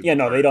selection. Yeah,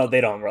 no,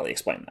 they don't really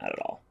explain that at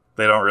all.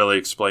 They don't really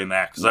explain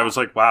that, because I was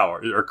like, wow,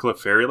 are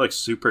Clefairy, like,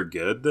 super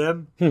good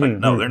then? Like,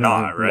 no, they're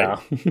not, right?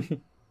 No.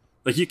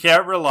 Like, you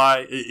can't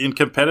rely... In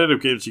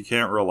competitive games, you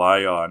can't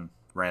rely on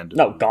random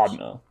moves. God,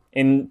 no.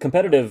 In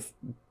competitive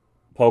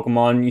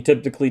Pokemon, you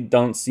typically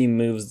don't see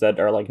moves that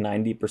are, like,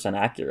 90%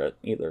 accurate,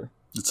 either.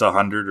 It's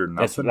 100 or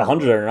nothing? It's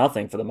 100 or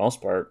nothing, for the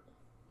most part.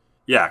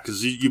 Yeah,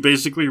 because you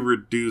basically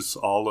reduce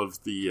all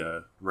of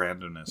the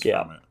randomness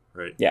from it,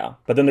 right? Yeah,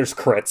 but then there's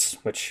crits,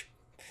 which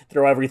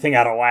throw everything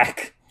out of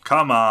whack.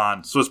 Come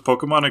on. So is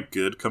Pokemon a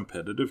good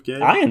competitive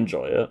game? I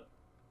enjoy it.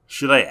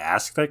 Should I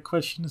ask that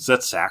question? Is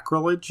that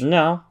sacrilege?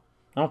 No,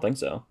 I don't think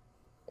so.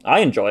 I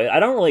enjoy it. I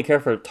don't really care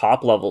for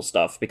top level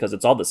stuff because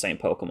it's all the same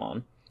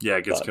Pokemon. Yeah,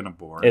 it gets kind of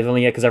boring. It's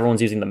only because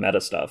everyone's using the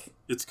meta stuff.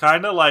 It's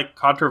kind of like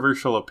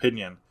controversial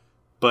opinion,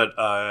 but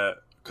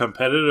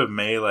competitive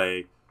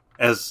Melee,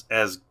 as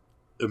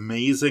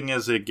amazing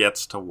as it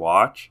gets to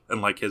watch,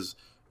 and like as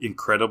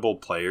incredible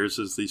players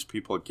as these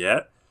people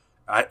get,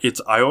 I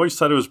always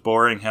thought it was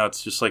boring how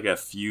it's just like a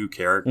few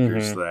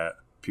characters that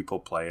people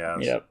play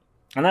as. Yep.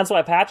 And that's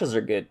why patches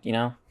are good, you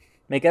know?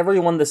 Make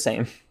everyone the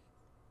same.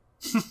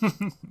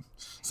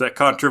 Is that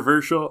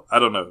controversial? I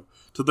don't know.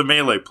 To the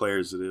Melee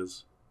players it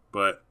is.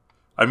 But,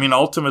 I mean,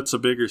 Ultimate's a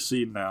bigger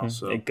scene now,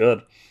 so...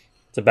 Good.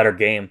 It's a better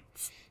game.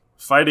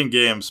 Fighting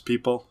games,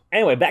 people.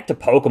 Anyway, back to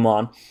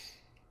Pokemon.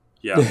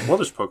 Yeah, well,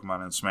 there's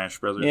Pokemon in Smash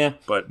Brothers. Yeah.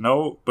 But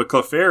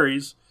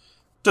Clefairy's...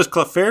 Does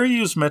Clefairy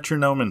use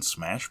Metronome in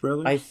Smash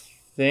Brothers? I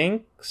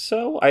think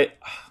so.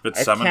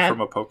 It's summoned from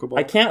a Pokeball?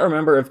 I can't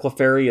remember if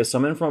Clefairy is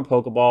summoned from a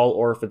Pokeball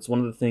or if it's one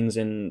of the things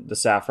in the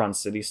Saffron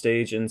City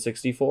stage in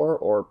 64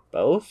 or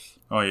both.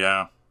 Oh,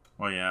 yeah.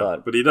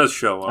 But he does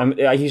show up.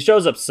 He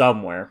shows up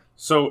somewhere.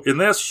 So in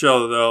this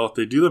show, though,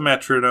 they do the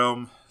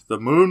Metronome, the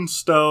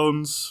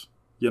Moonstones,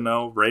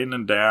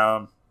 raining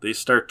down. They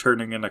start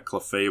turning into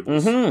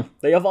Clefables.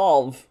 They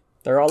evolve.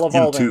 They're all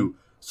evolving. Into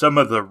some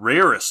of the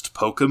rarest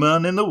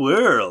Pokemon in the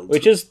world.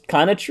 Which is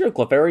kind of true.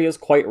 Clefairy is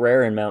quite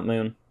rare in Mount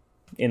Moon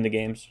in the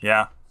games.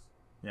 Yeah.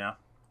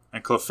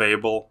 And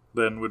Clefable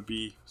then would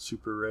be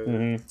super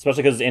rare.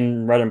 Especially because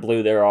in Red and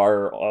Blue there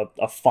are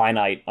a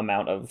finite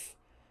amount of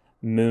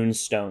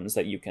Moonstones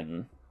that you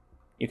can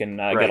get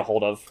a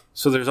hold of.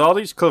 So there's all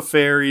these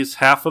Clefairies.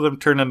 Half of them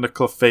turn into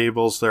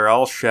Clefables. They're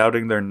all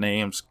shouting their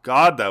names.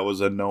 God, that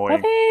was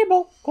annoying.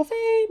 Clefable.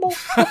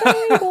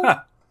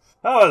 That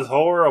was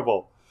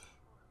horrible.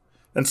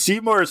 And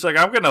Seymour's like,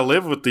 I'm going to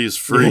live with these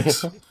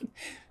freaks.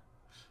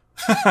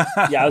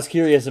 Yeah, I was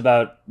curious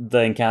about the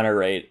encounter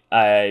rate.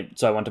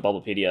 So I went to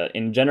Bubblepedia.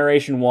 In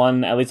Generation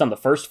 1, at least on the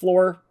first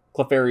floor,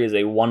 Clefairy is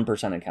a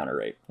 1% encounter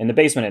rate. In the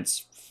basement,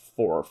 it's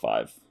 4 or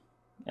 5.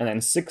 And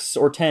then 6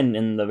 or 10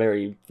 in the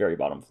very, very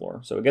bottom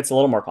floor. So it gets a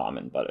little more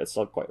common, but it's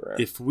still quite rare.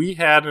 If we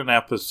had an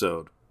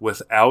episode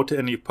without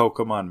any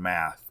Pokemon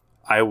math,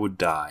 I would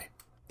die.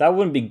 That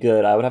wouldn't be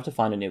good. I would have to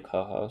find a new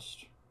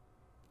co-host.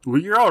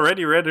 Well, you're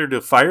already ready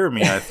to fire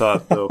me, I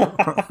thought, though.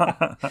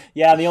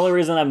 Yeah, the only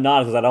reason I'm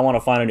not is because I don't want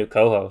to find a new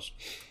co-host.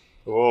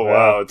 Oh,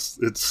 wow. It's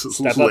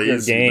Step laziness. up your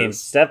game.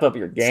 Step up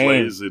your game.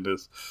 It's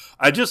laziness.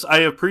 I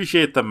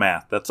appreciate the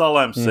math. That's all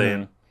I'm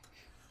saying.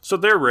 So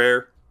they're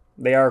rare.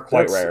 They are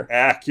quite That's rare.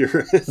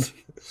 accurate.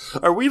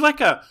 Are we a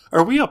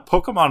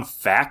Pokemon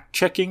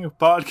fact-checking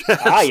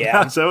podcast?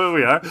 Yeah. Is that what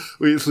we are?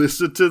 We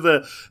listen to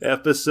the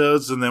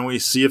episodes and then we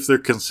see if they're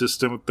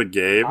consistent with the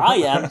game?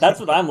 Yeah. That's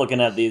what I'm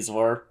looking at these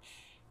for.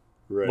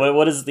 Right.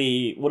 What is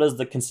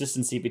the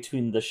consistency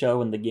between the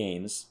show and the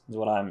games is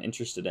what I'm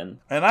interested in.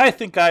 And I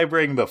think I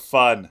bring the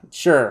fun.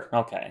 Sure.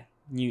 Okay.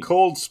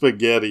 Cold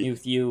spaghetti.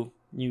 You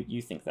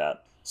think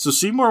that. So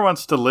Seymour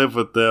wants to live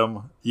with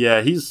them.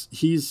 Yeah, he's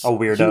a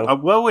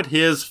weirdo. What would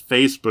his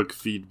Facebook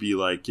feed be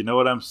like? You know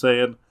what I'm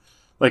saying?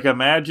 Like,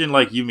 imagine,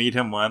 like, you meet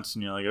him once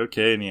and you're like,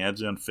 okay, and he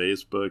adds you on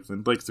Facebook.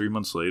 Then, like, 3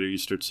 months later, you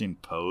start seeing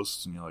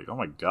posts and you're like, oh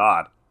my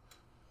god.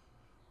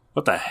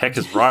 What the heck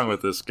is wrong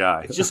with this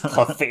guy? It's just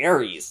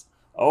Clefairies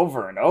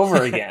over and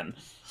over again.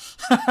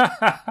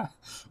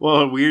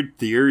 Well, weird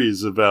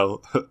theories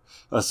about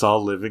us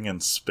all living in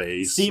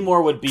space.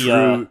 Seymour would be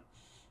a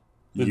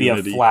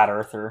flat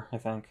earther, I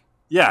think.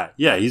 Yeah,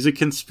 he's a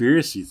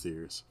conspiracy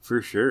theorist,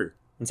 for sure.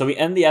 And so we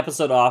end the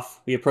episode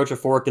off, we approach a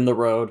fork in the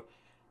road,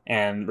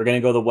 and we're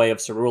going to go the way of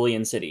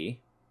Cerulean City.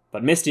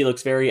 But Misty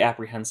looks very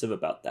apprehensive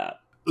about that.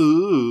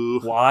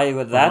 Ooh. Why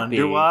would that be?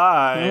 I wonder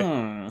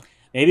why.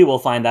 Maybe we'll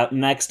find out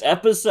next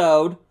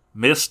episode.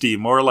 Misty,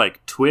 more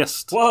like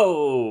twist.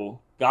 Whoa!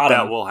 Got him.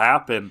 That will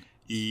happen,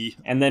 E.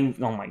 And then,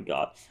 oh my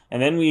god.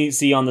 And then we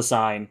see on the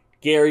sign,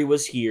 Gary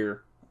was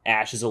here,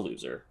 Ash is a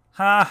loser.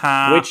 Ha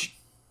ha. Which...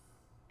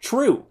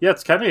 True. Yeah,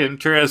 it's kind of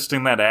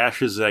interesting that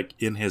Ash is like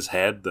in his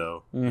head,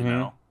 though. You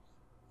know,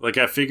 like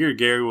I figured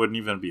Gary wouldn't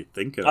even be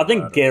thinking. I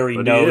think Gary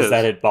but knows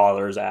that it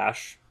bothers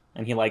Ash,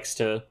 and he likes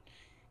to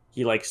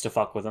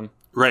fuck with him.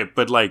 Right,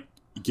 but like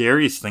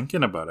Gary's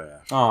thinking about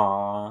Ash.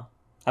 Aww,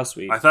 how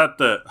sweet. I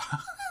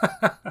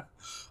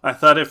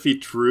thought if he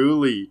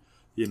truly,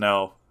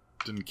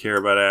 didn't care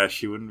about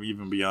Ash, he wouldn't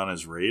even be on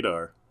his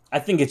radar. I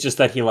think it's just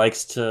that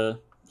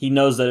he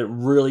knows that it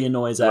really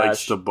annoys Ash.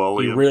 Likes to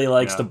bully him. He really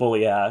likes to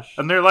bully Ash.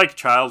 And they're like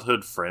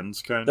childhood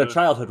friends, kind of. They're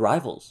childhood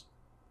rivals.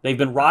 They've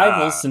been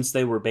rivals since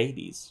they were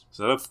babies. Is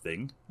that a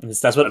thing?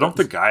 That's what I don't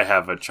think I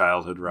have a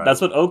childhood rival. That's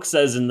what Oak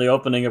says in the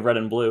opening of Red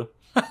and Blue.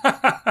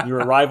 You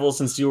were rivals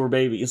since you were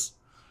babies.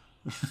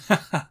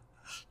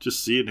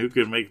 Just seeing who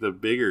can make the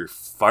bigger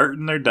fart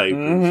in their diapers.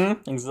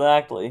 Mm-hmm,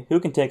 exactly.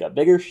 Who can take a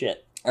bigger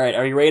shit? All right,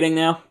 are you rating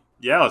now?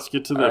 Yeah, let's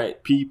get to the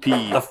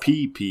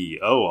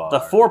PPOR. The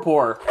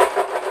 4-pour.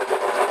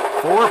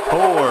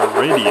 4-pour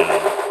radio.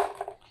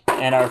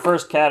 And our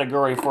first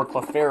category for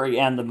Clefairy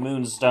and the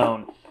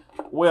Moonstone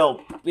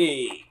will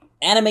be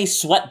anime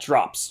sweat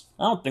drops.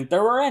 I don't think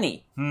there were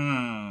any.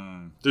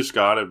 There's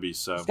gotta be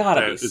some.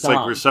 It's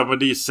like where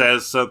somebody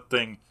says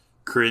something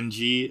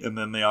cringy and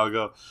then they all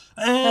go,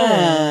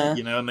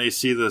 and they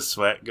see the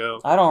sweat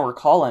go. I don't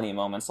recall any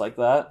moments like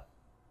that.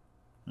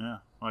 Yeah,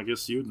 well, I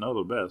guess you'd know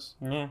the best.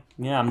 Yeah,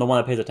 I'm the one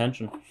that pays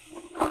attention.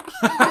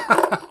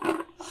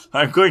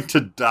 I'm going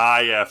to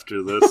die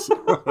after this.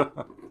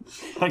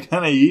 I'm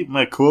going to eat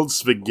my cold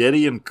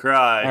spaghetti and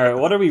cry. All right,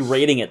 what are we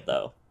rating it,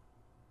 though,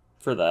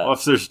 for that? Well,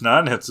 if there's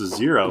none, it's a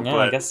 0. Yeah, but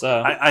I guess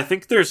so. I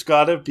think there's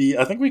got to be...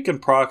 I think we can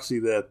proxy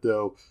that,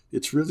 though.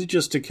 It's really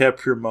just to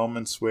capture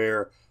moments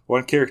where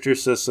one character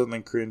says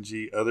something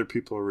cringy, other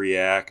people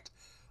react.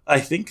 I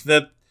think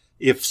that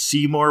if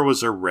Seymour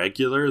was a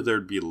regular,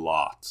 there'd be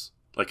lots.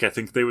 Like, I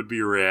think they would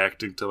be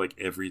reacting to, like,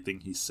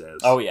 everything he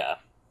says. Oh, yeah.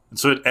 And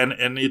so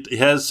it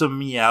has some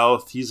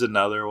Meowth. He's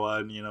another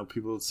one.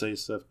 People would say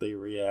stuff, they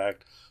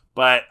react.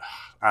 But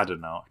I don't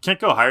know. I can't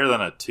go higher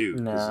than a 2.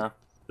 No.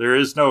 There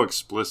is no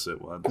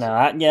explicit one.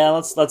 No,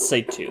 let's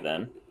say 2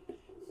 then.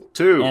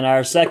 2. And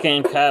our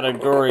second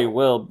category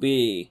will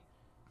be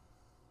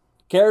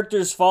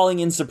characters falling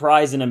in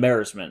surprise and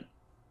embarrassment.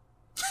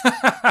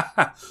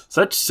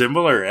 Such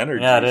similar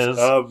energy. Yeah, it is.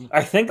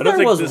 I think I don't there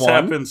think was this one.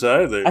 happens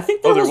either. I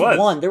think there was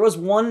one. There was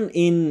one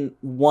in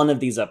one of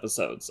these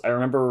episodes. I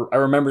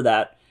remember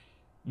that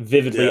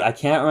vividly. Yeah. I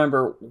can't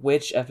remember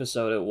which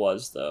episode it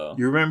was, though.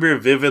 You remember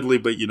it vividly,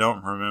 but you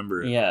don't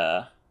remember it.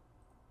 Yeah.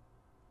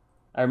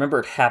 I remember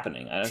it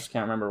happening. I just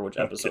can't remember which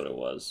episode it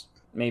was.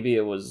 Maybe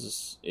it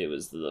was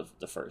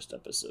the first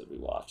episode we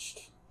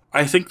watched.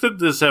 I think that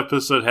this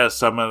episode has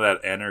some of that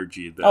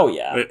energy, though. Oh,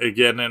 yeah.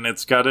 Again, and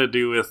it's got to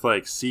do with,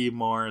 like,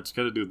 Seymour. It's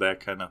got to do with that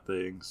kind of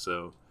thing.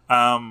 So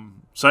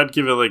I'd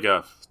give it, like,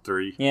 a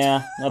 3.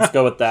 Yeah, let's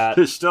go with that.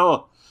 They're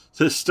still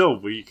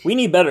weak. We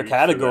need better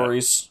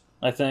categories,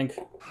 I think.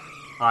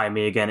 Hi,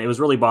 me again. It was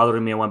really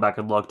bothering me. I went back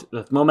and looked.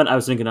 The moment I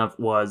was thinking of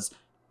was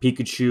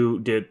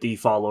Pikachu did the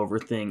fall over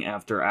thing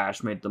after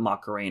Ash made the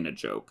Macarena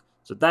joke.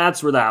 So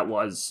that's where that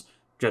was.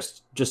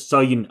 Just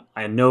so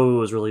I know it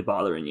was really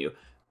bothering you.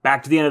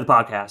 Back to the end of the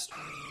podcast.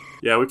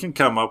 Yeah, we can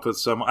come up with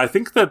some. I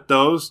think that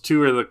those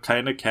two are the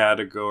kind of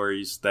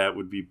categories that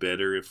would be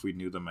better if we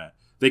knew them.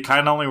 They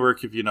kind of only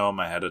work if you know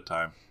them ahead of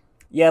time.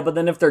 Yeah, but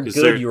then if they're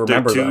good, you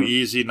remember them. They're too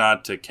easy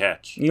not to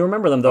catch. You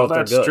remember them, though, if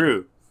they're good. That's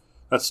true.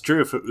 That's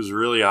true if it was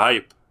really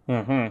hype.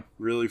 Mm-hmm.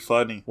 Really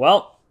funny.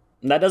 Well,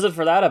 that does it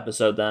for that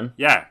episode, then.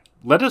 Yeah.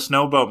 Let us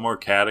know about more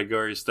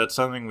categories. That's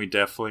something we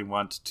definitely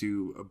want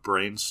to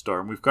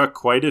brainstorm. We've got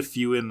quite a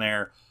few in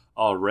there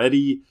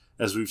already,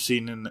 as we've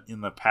seen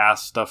in the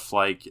past. Stuff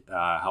like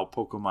how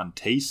Pokemon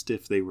taste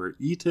if they were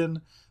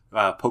eaten,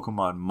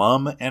 Pokemon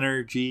mum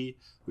energy.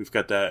 We've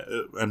got that,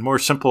 and more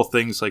simple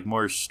things like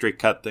more straight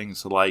cut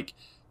things like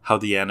how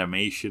the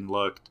animation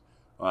looked,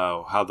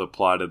 how the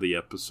plot of the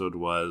episode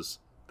was,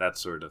 that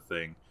sort of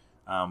thing.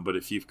 But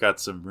if you've got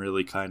some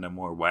really kind of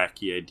more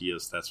wacky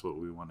ideas, that's what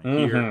we want to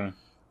hear.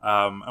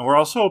 And we're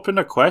also open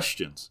to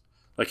questions.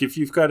 Like if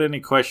you've got any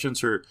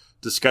questions or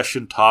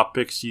discussion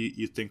topics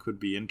you think would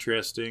be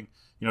interesting,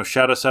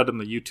 shout us out in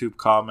the YouTube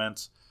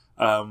comments.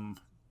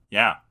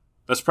 Yeah,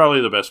 that's probably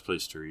the best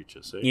place to reach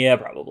us. Eh? Yeah,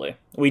 probably.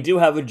 We do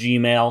have a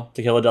Gmail,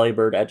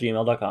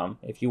 tokilladelibird@gmail.com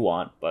if you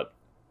want, but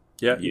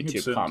yeah,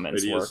 YouTube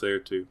comments videos work there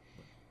too.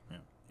 Yeah.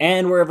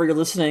 And wherever you're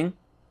listening,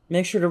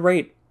 make sure to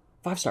rate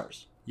 5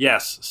 stars.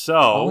 Yes,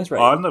 so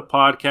on the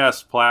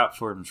podcast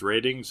platforms,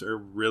 ratings are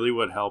really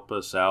what help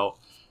us out.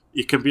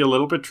 It can be a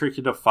little bit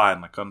tricky to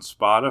find. Like on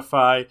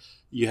Spotify,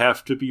 you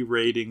have to be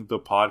rating the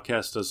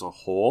podcast as a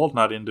whole,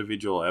 not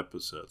individual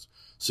episodes.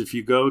 So if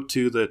you go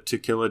to the To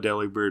Kill a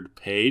Delibird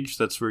page,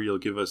 that's where you'll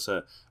give us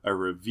a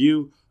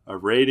review, a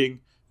rating,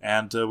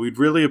 and we'd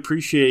really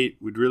appreciate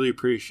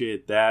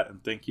that.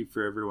 And thank you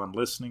for everyone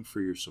listening,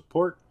 for your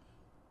support.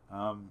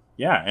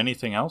 Yeah,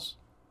 anything else?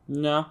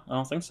 No, I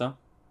don't think so.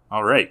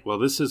 All right. Well,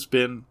 this has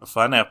been a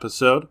fun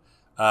episode.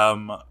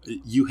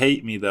 You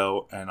hate me,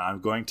 though, and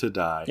I'm going to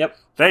die. Yep.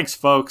 Thanks,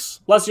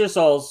 folks. Bless your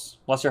souls.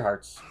 Bless your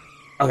hearts.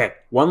 Okay,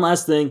 one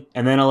last thing,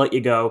 and then I'll let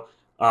you go.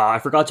 I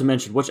forgot to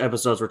mention which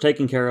episodes we're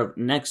taking care of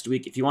next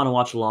week. If you want to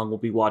watch along, we'll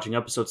be watching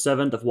Episode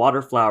 7, The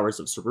Water Flowers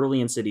of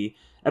Cerulean City,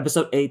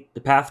 Episode 8,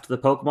 The Path to the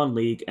Pokemon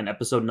League, and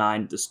Episode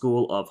 9, The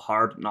School of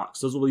Hard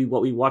Knocks. Those will be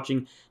what we'll be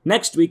watching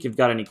next week. If you've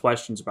got any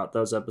questions about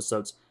those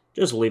episodes,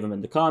 just leave them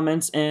in the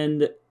comments,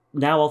 and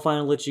now I'll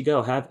finally let you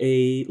go. Have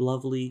a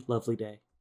lovely, lovely day.